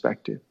that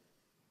perspective.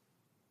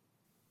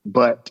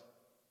 But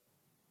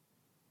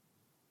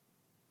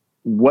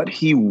what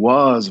he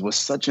was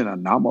such an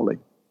anomaly.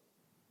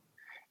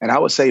 And I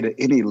would say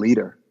to any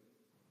leader,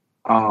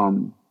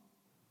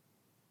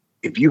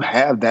 if you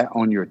have that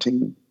on your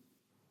team,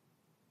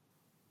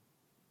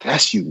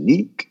 that's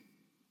unique.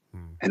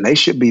 And they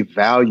should be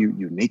valued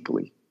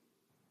uniquely.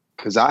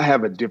 Because I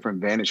have a different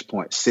vantage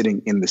point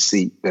sitting in the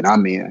seat that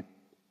I'm in.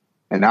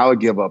 And I would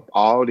give up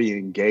all the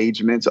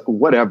engagements,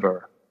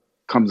 whatever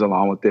comes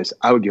along with this.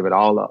 I would give it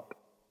all up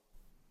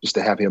just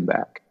to have him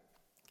back.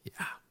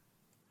 Yeah.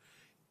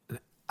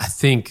 I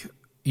think,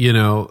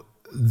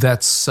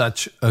 that's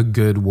such a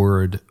good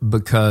word,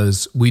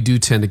 because we do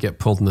tend to get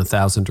pulled in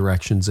 1,000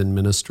 directions in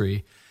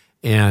ministry.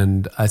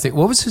 And I think,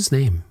 what was his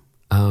name?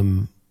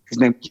 His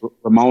name is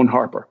Ramon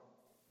Harper.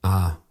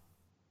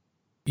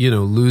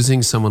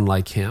 Losing someone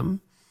like him,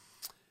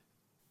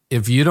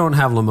 if you don't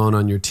have Lamone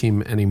on your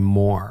team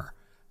anymore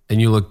and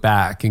you look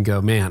back and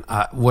go, man,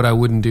 what I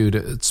wouldn't do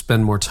to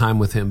spend more time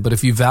with him. But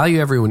if you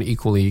value everyone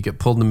equally, you get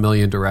pulled in a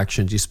million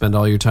directions. You spend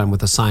all your time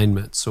with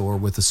assignments or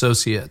with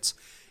associates.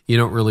 You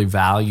don't really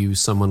value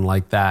someone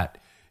like that.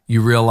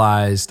 You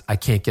realized, I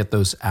can't get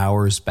those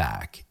hours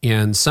back.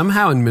 And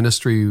somehow in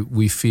ministry,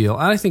 we feel,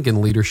 and I think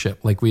in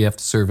leadership, like we have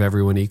to serve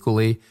everyone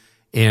equally.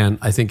 And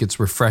I think it's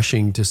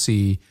refreshing to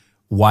see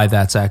why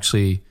that's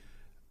actually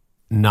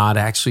not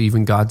actually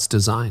even God's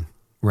design,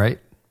 right?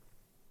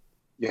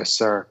 Yes,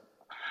 sir.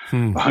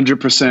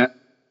 100%.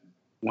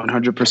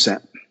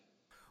 100%.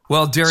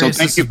 Well, Dharius,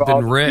 this has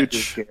been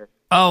rich.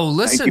 Oh,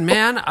 listen,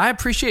 man, I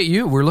appreciate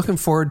you. We're looking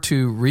forward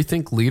to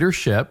Rethink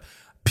Leadership.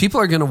 People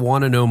are going to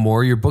want to know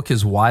more. Your book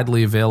is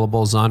widely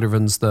available.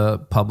 Zondervan's the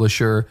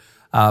publisher.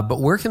 But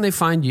where can they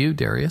find you,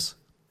 Dharius?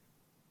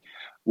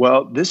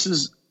 Well, this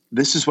is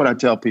what I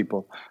tell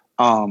people.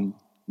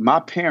 My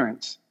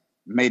parents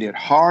made it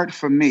hard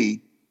for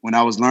me when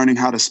I was learning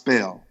how to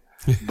spell,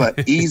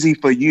 but easy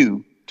for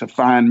you to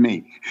find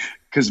me,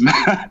 because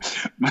my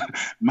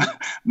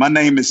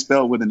name is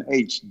spelled with an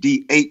H,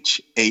 Dharius,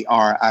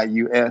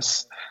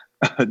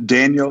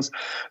 Daniels.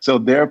 So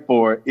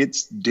therefore,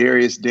 it's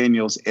Dharius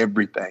Daniels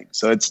everything.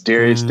 So it's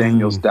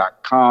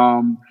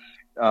DhariusDaniels.com.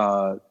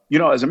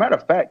 As a matter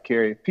of fact,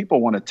 Carey, if people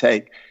want to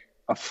take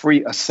a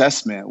free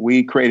assessment,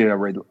 we created a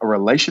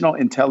relational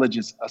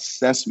intelligence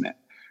assessment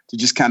to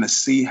just kind of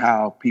see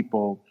how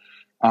people,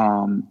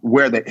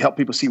 help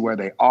people see where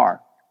they are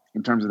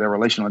in terms of their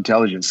relational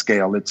intelligence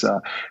scale.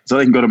 So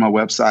they can go to my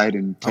website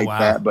and take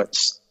that.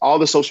 But all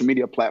the social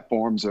media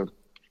platforms are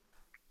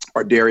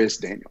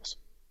Dharius Daniels.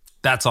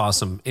 That's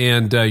awesome.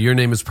 And your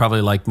name is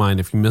probably like mine.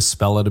 If you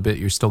misspell it a bit,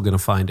 you're still going to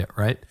find it,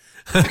 right?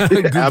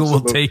 Google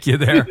will take you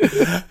there.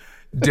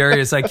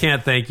 Dharius, I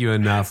can't thank you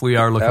enough. We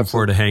are looking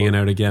forward to hanging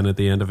out again at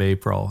the end of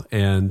April.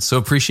 And so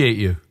appreciate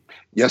you.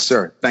 Yes,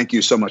 sir. Thank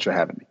you so much for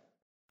having me.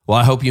 Well,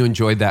 I hope you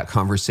enjoyed that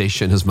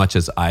conversation as much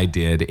as I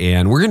did.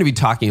 And we're going to be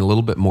talking a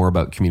little bit more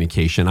about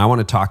communication. I want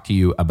to talk to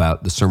you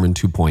about the Sermon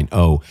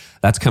 2.0.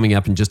 That's coming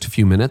up in just a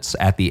few minutes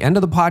at the end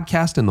of the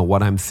podcast in the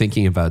What I'm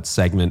Thinking About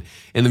segment.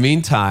 In the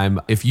meantime,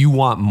 if you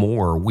want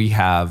more, we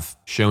have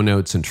show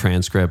notes and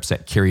transcripts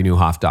at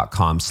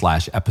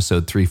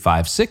careynieuwhof.com/episode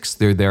 356.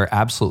 They're there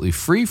absolutely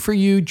free for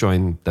you.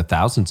 Join the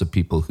thousands of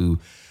people who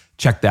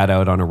check that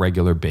out on a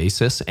regular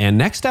basis. And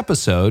next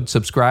episode,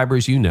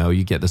 subscribers,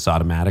 you get this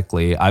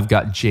automatically. I've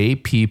got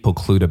JP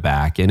Pokluda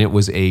back, and it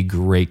was a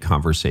great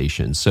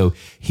conversation. So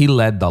he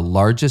led the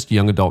largest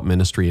young adult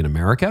ministry in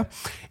America,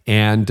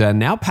 and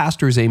now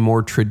pastors a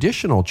more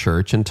traditional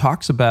church and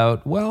talks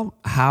about,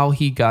 how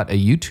he got a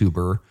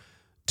YouTuber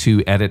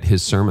to edit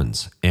his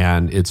sermons.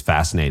 And it's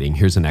fascinating.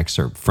 Here's an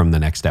excerpt from the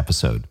next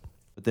episode.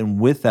 But then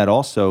with that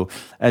also,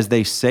 as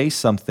they say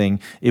something,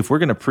 if we're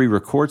going to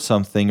pre-record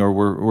something or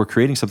we're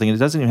creating something, and it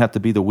doesn't even have to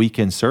be the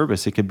weekend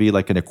service, it could be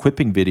like an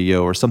equipping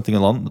video or something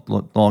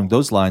along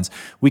those lines,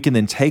 we can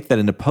then take that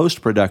into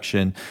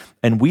post-production.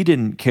 And we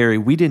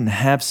didn't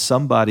have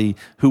somebody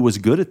who was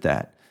good at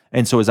that.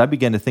 And so as I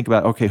began to think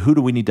about, okay, who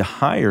do we need to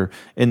hire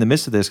in the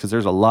midst of this? Because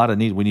there's a lot of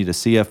need. We need a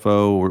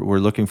CFO. We're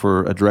looking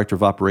for a director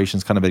of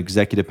operations, kind of an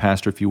executive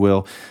pastor, if you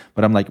will.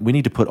 But I'm like, we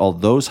need to put all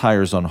those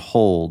hires on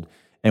hold.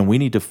 And we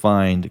need to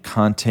find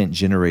content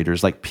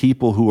generators, like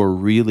people who are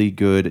really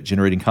good at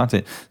generating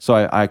content.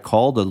 So I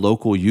called a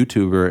local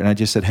YouTuber and I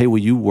just said, hey, will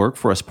you work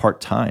for us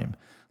part-time?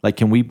 Like,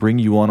 can we bring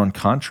you on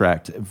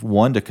contract?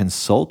 One, to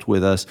consult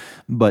with us,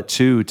 but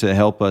two, to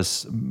help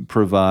us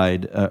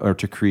provide or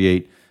to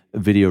create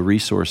video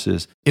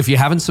resources. If you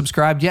haven't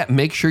subscribed yet,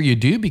 make sure you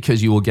do,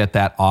 because you will get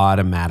that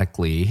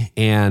automatically.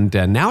 And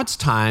now it's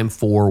time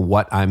for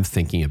What I'm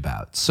Thinking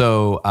About.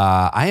 So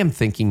I am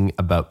thinking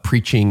about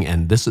preaching,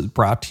 and this is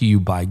brought to you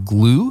by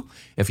Glue.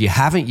 If you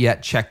haven't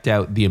yet checked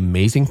out the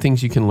amazing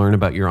things you can learn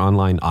about your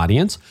online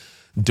audience,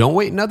 don't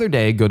wait another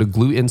day. Go to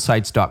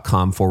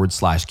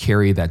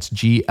glueinsights.com/Carey. That's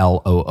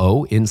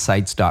GLOO,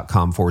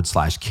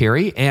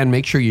 insights.com/Carey. And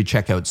make sure you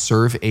check out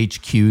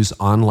ServeHQ's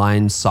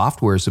online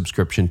software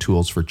subscription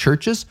tools for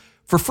churches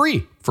for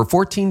free for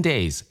 14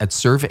 days at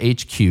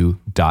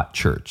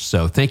servehq.church.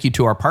 So thank you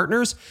to our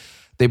partners.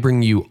 They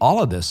bring you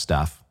all of this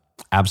stuff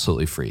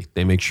absolutely free.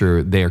 They make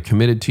sure they are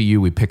committed to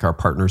you. We pick our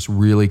partners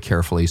really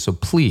carefully. So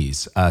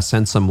please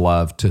send some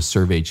love to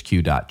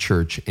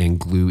servehq.church and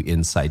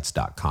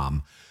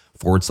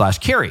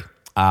glueinsights.com/Carey.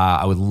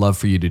 I would love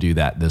for you to do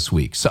that this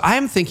week. So I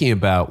am thinking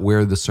about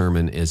where the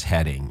sermon is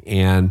heading,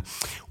 and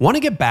want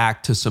to get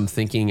back to some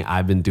thinking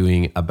I've been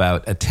doing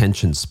about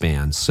attention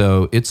span.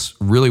 So it's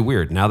really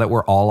weird. Now that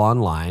we're all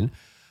online,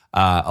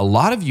 a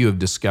lot of you have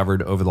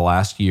discovered over the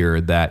last year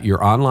that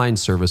your online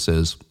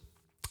services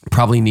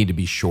probably need to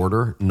be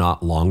shorter,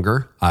 not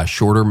longer.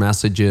 Shorter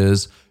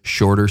messages,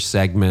 shorter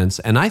segments.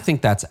 And I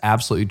think that's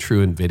absolutely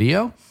true in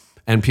video.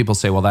 And people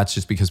say, well, that's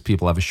just because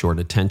people have a short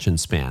attention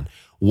span.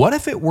 What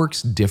if it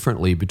works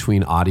differently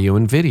between audio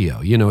and video?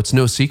 It's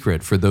no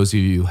secret for those of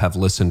you who have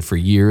listened for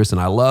years, and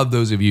I love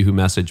those of you who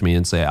message me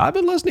and say, I've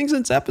been listening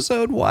since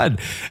episode 1.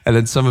 And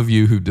then some of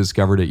you who've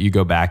discovered it, you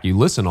go back, you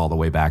listen all the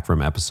way back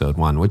from episode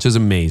 1, which is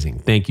amazing.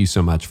 Thank you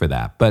so much for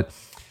that. But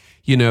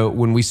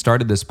when we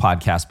started this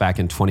podcast back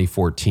in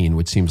 2014,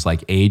 which seems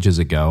like ages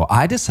ago,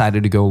 I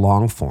decided to go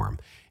long form.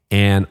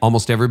 And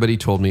almost everybody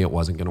told me it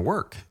wasn't going to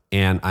work.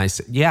 And I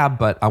said, yeah,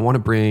 but I want to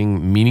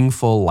bring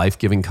meaningful,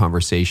 life-giving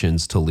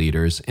conversations to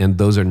leaders. And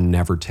those are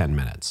never 10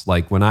 minutes.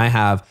 Like when I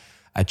have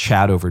a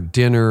chat over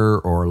dinner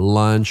or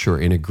lunch or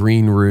in a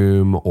green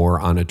room or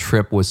on a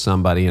trip with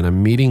somebody and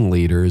I'm meeting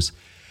leaders,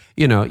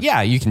 you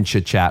can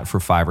chit-chat for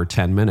 5 or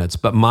 10 minutes.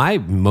 But my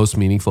most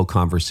meaningful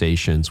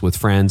conversations with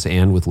friends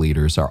and with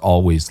leaders are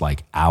always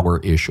like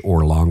hour-ish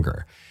or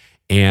longer.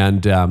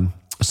 And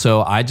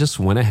so I just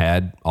went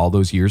ahead all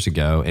those years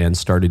ago and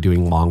started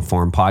doing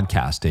long-form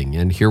podcasting.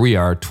 And here we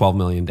are 12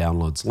 million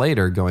downloads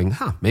later going,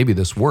 maybe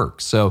this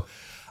works. So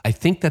I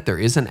think that there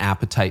is an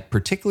appetite,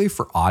 particularly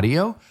for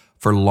audio,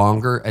 for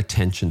longer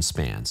attention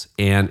spans.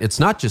 And it's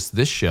not just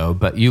this show,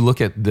 but you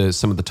look at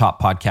some of the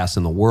top podcasts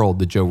in the world,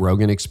 the Joe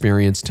Rogan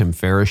Experience, Tim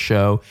Ferriss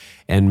Show,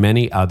 and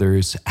many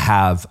others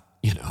have,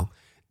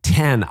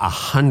 10,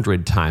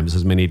 100 times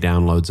as many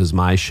downloads as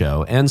my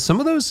show. And some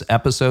of those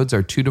episodes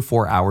are 2 to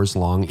 4 hours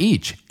long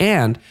each,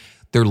 and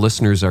their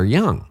listeners are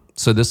young.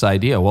 So this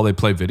idea, they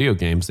play video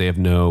games, they have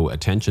no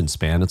attention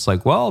span. It's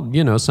like,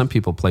 some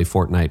people play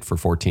Fortnite for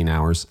 14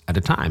 hours at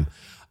a time.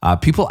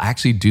 People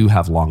actually do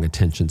have long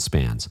attention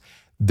spans.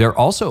 They're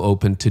also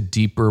open to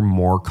deeper,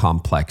 more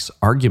complex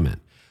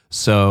argument.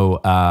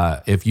 So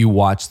if you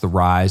watch the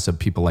rise of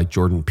people like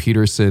Jordan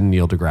Peterson,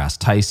 Neil deGrasse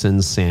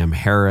Tyson, Sam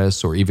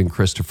Harris, or even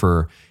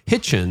Christopher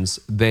Hitchens,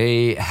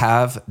 they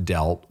have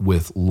dealt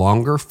with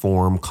longer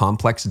form,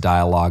 complex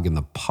dialogue in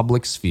the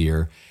public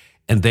sphere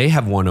And they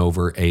have won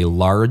over a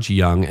large,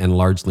 young, and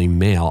largely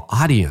male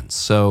audience.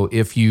 So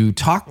if you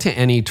talk to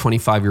any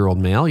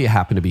 25-year-old male you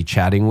happen to be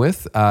chatting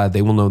with,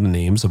 they will know the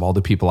names of all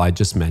the people I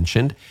just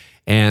mentioned,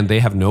 and they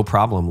have no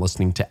problem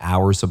listening to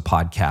hours of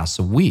podcasts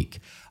a week.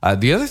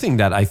 The other thing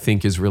that I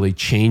think is really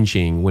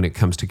changing when it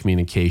comes to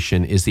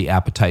communication is the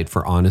appetite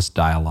for honest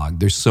dialogue.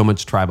 There's so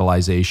much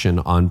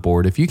tribalization on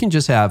board. If you can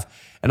just have,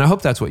 and I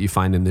hope that's what you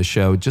find in this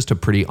show, just a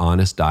pretty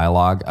honest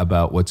dialogue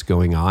about what's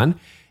going on.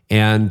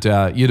 And,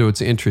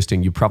 it's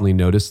interesting, you probably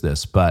noticed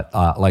this, but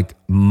like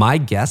my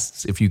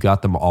guests, if you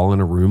got them all in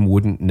a room,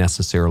 wouldn't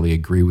necessarily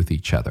agree with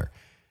each other.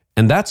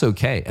 And that's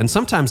okay. And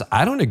sometimes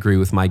I don't agree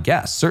with my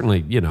guests.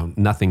 Certainly,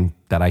 nothing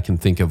that I can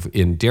think of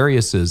in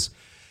Dharius's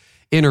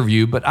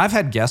interview, but I've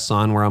had guests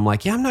on where I'm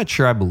like, yeah, I'm not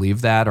sure I believe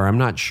that, or I'm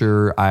not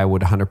sure I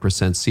would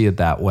 100% see it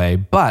that way.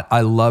 But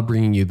I love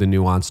bringing you the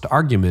nuanced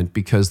argument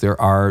because there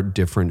are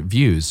different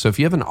views. So if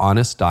you have an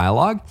honest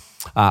dialogue,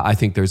 I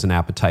think there's an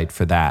appetite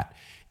for that.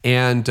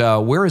 And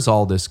where is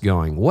all this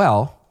going?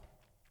 Well,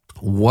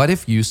 what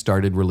if you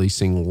started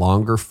releasing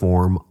longer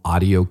form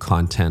audio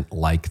content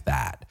like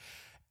that?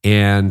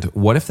 And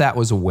what if that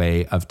was a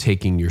way of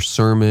taking your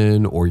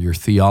sermon or your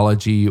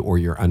theology or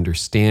your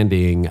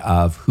understanding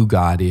of who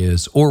God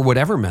is or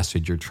whatever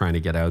message you're trying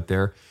to get out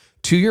there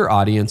to your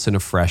audience in a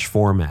fresh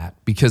format?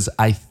 Because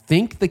I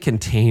think the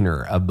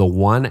container of the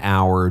 1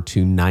 hour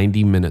to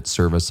 90-minute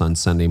service on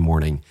Sunday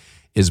morning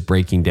is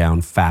breaking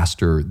down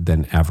faster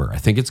than ever. I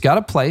think it's got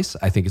a place.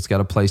 I think it's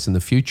got a place in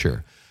the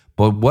future.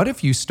 But what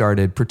if you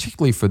started,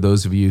 particularly for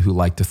those of you who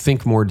like to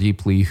think more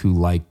deeply, who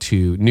like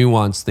to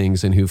nuance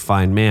things, and who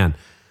find, man,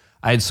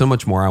 I had so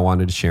much more I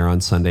wanted to share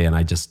on Sunday, and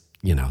I just,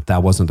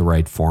 that wasn't the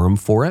right forum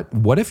for it.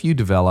 What if you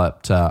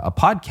developed a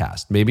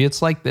podcast? Maybe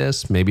it's like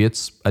this. Maybe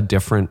it's a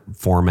different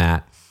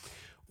format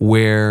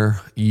where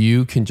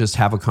you can just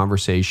have a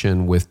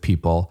conversation with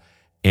people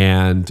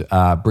and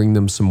bring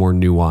them some more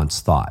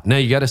nuanced thought. Now,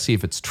 you got to see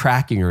if it's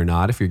tracking or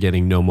not. If you're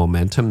getting no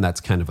momentum, that's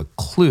kind of a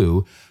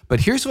clue. But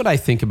here's what I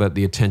think about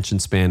the attention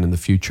span in the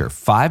future.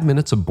 5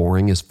 minutes of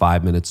boring is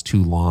 5 minutes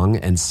too long,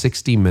 and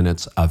 60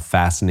 minutes of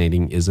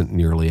fascinating isn't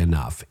nearly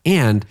enough.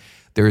 And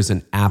there is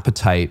an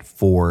appetite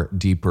for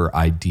deeper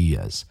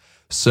ideas.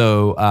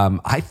 So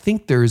I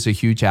think there is a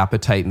huge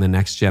appetite in the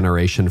next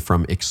generation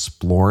from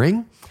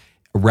exploring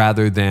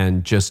rather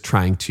than just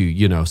trying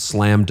to,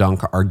 slam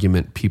dunk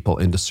argument people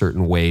into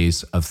certain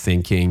ways of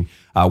thinking.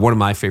 One of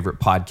my favorite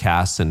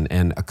podcasts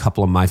and a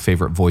couple of my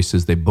favorite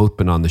voices, they've both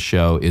been on the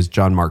show, is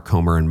John Mark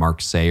Comer and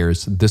Mark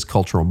Sayers. This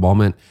Cultural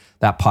Moment,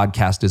 that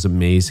podcast is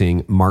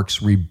amazing. Mark's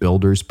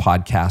Rebuilders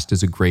podcast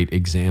is a great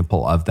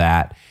example of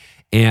that.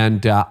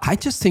 And I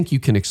just think you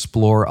can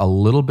explore a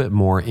little bit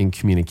more in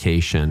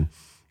communication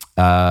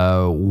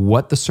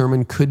what the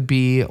sermon could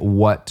be,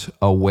 what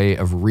a way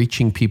of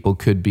reaching people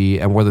could be,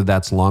 and whether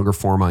that's longer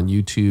form on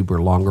YouTube or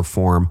longer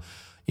form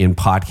in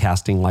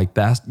podcasting like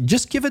that.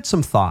 Just give it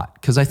some thought,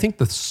 because I think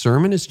the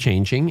sermon is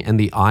changing and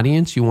the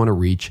audience you want to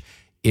reach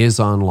is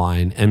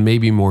online, and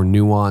maybe more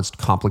nuanced,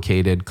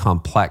 complicated,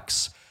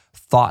 complex,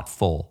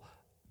 thoughtful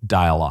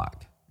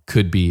dialogue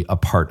could be a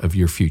part of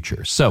your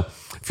future. So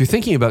if you're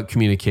thinking about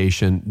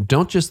communication,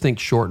 don't just think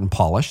short and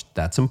polished.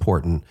 That's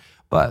important.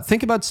 But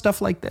think about stuff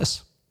like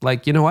this.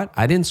 Like, you know what?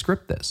 I didn't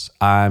script this.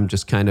 I'm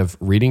just kind of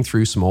reading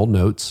through some old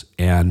notes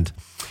and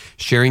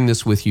sharing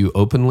this with you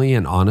openly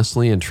and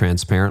honestly and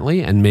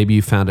transparently. And maybe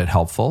you found it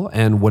helpful.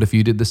 And what if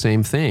you did the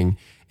same thing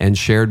and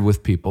shared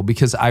with people?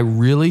 Because I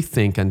really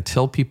think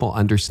until people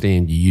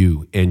understand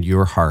you and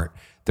your heart,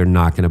 they're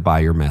not going to buy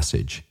your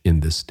message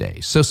in this day.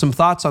 So some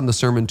thoughts on the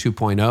Sermon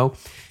 2.0.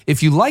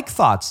 If you like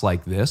thoughts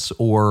like this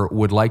or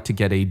would like to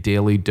get a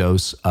daily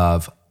dose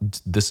of,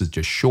 this is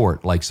just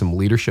short, like some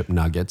leadership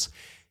nuggets,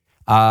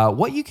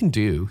 what you can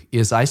do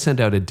is I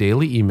send out a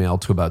daily email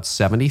to about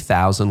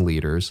 70,000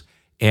 leaders,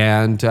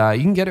 and you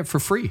can get it for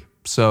free.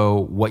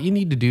 So what you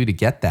need to do to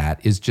get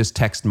that is just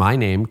text my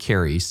name,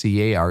 Carey,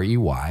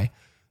 Carey,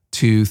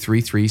 to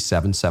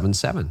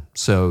 33777.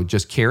 So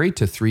just Carey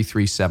to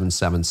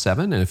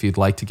 33777. And if you'd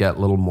like to get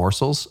little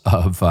morsels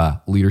of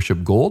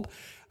leadership gold,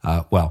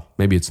 well,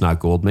 maybe it's not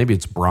gold, maybe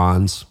it's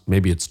bronze,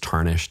 maybe it's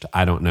tarnished,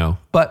 I don't know.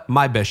 But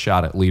my best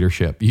shot at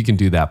leadership, you can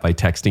do that by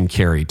texting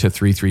Carey to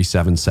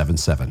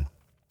 33777.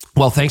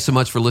 Well, thanks so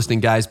much for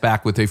listening, guys.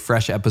 Back with a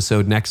fresh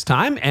episode next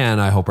time.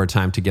 And I hope our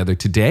time together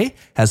today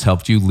has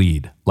helped you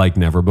lead like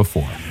never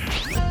before.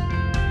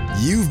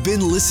 You've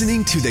been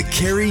listening to the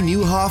Carey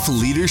Nieuwhof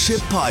Leadership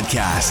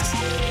Podcast.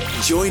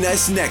 Join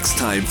us next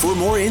time for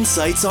more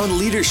insights on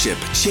leadership,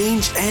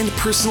 change, and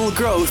personal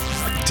growth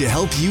to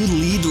help you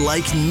lead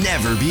like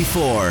never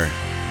before.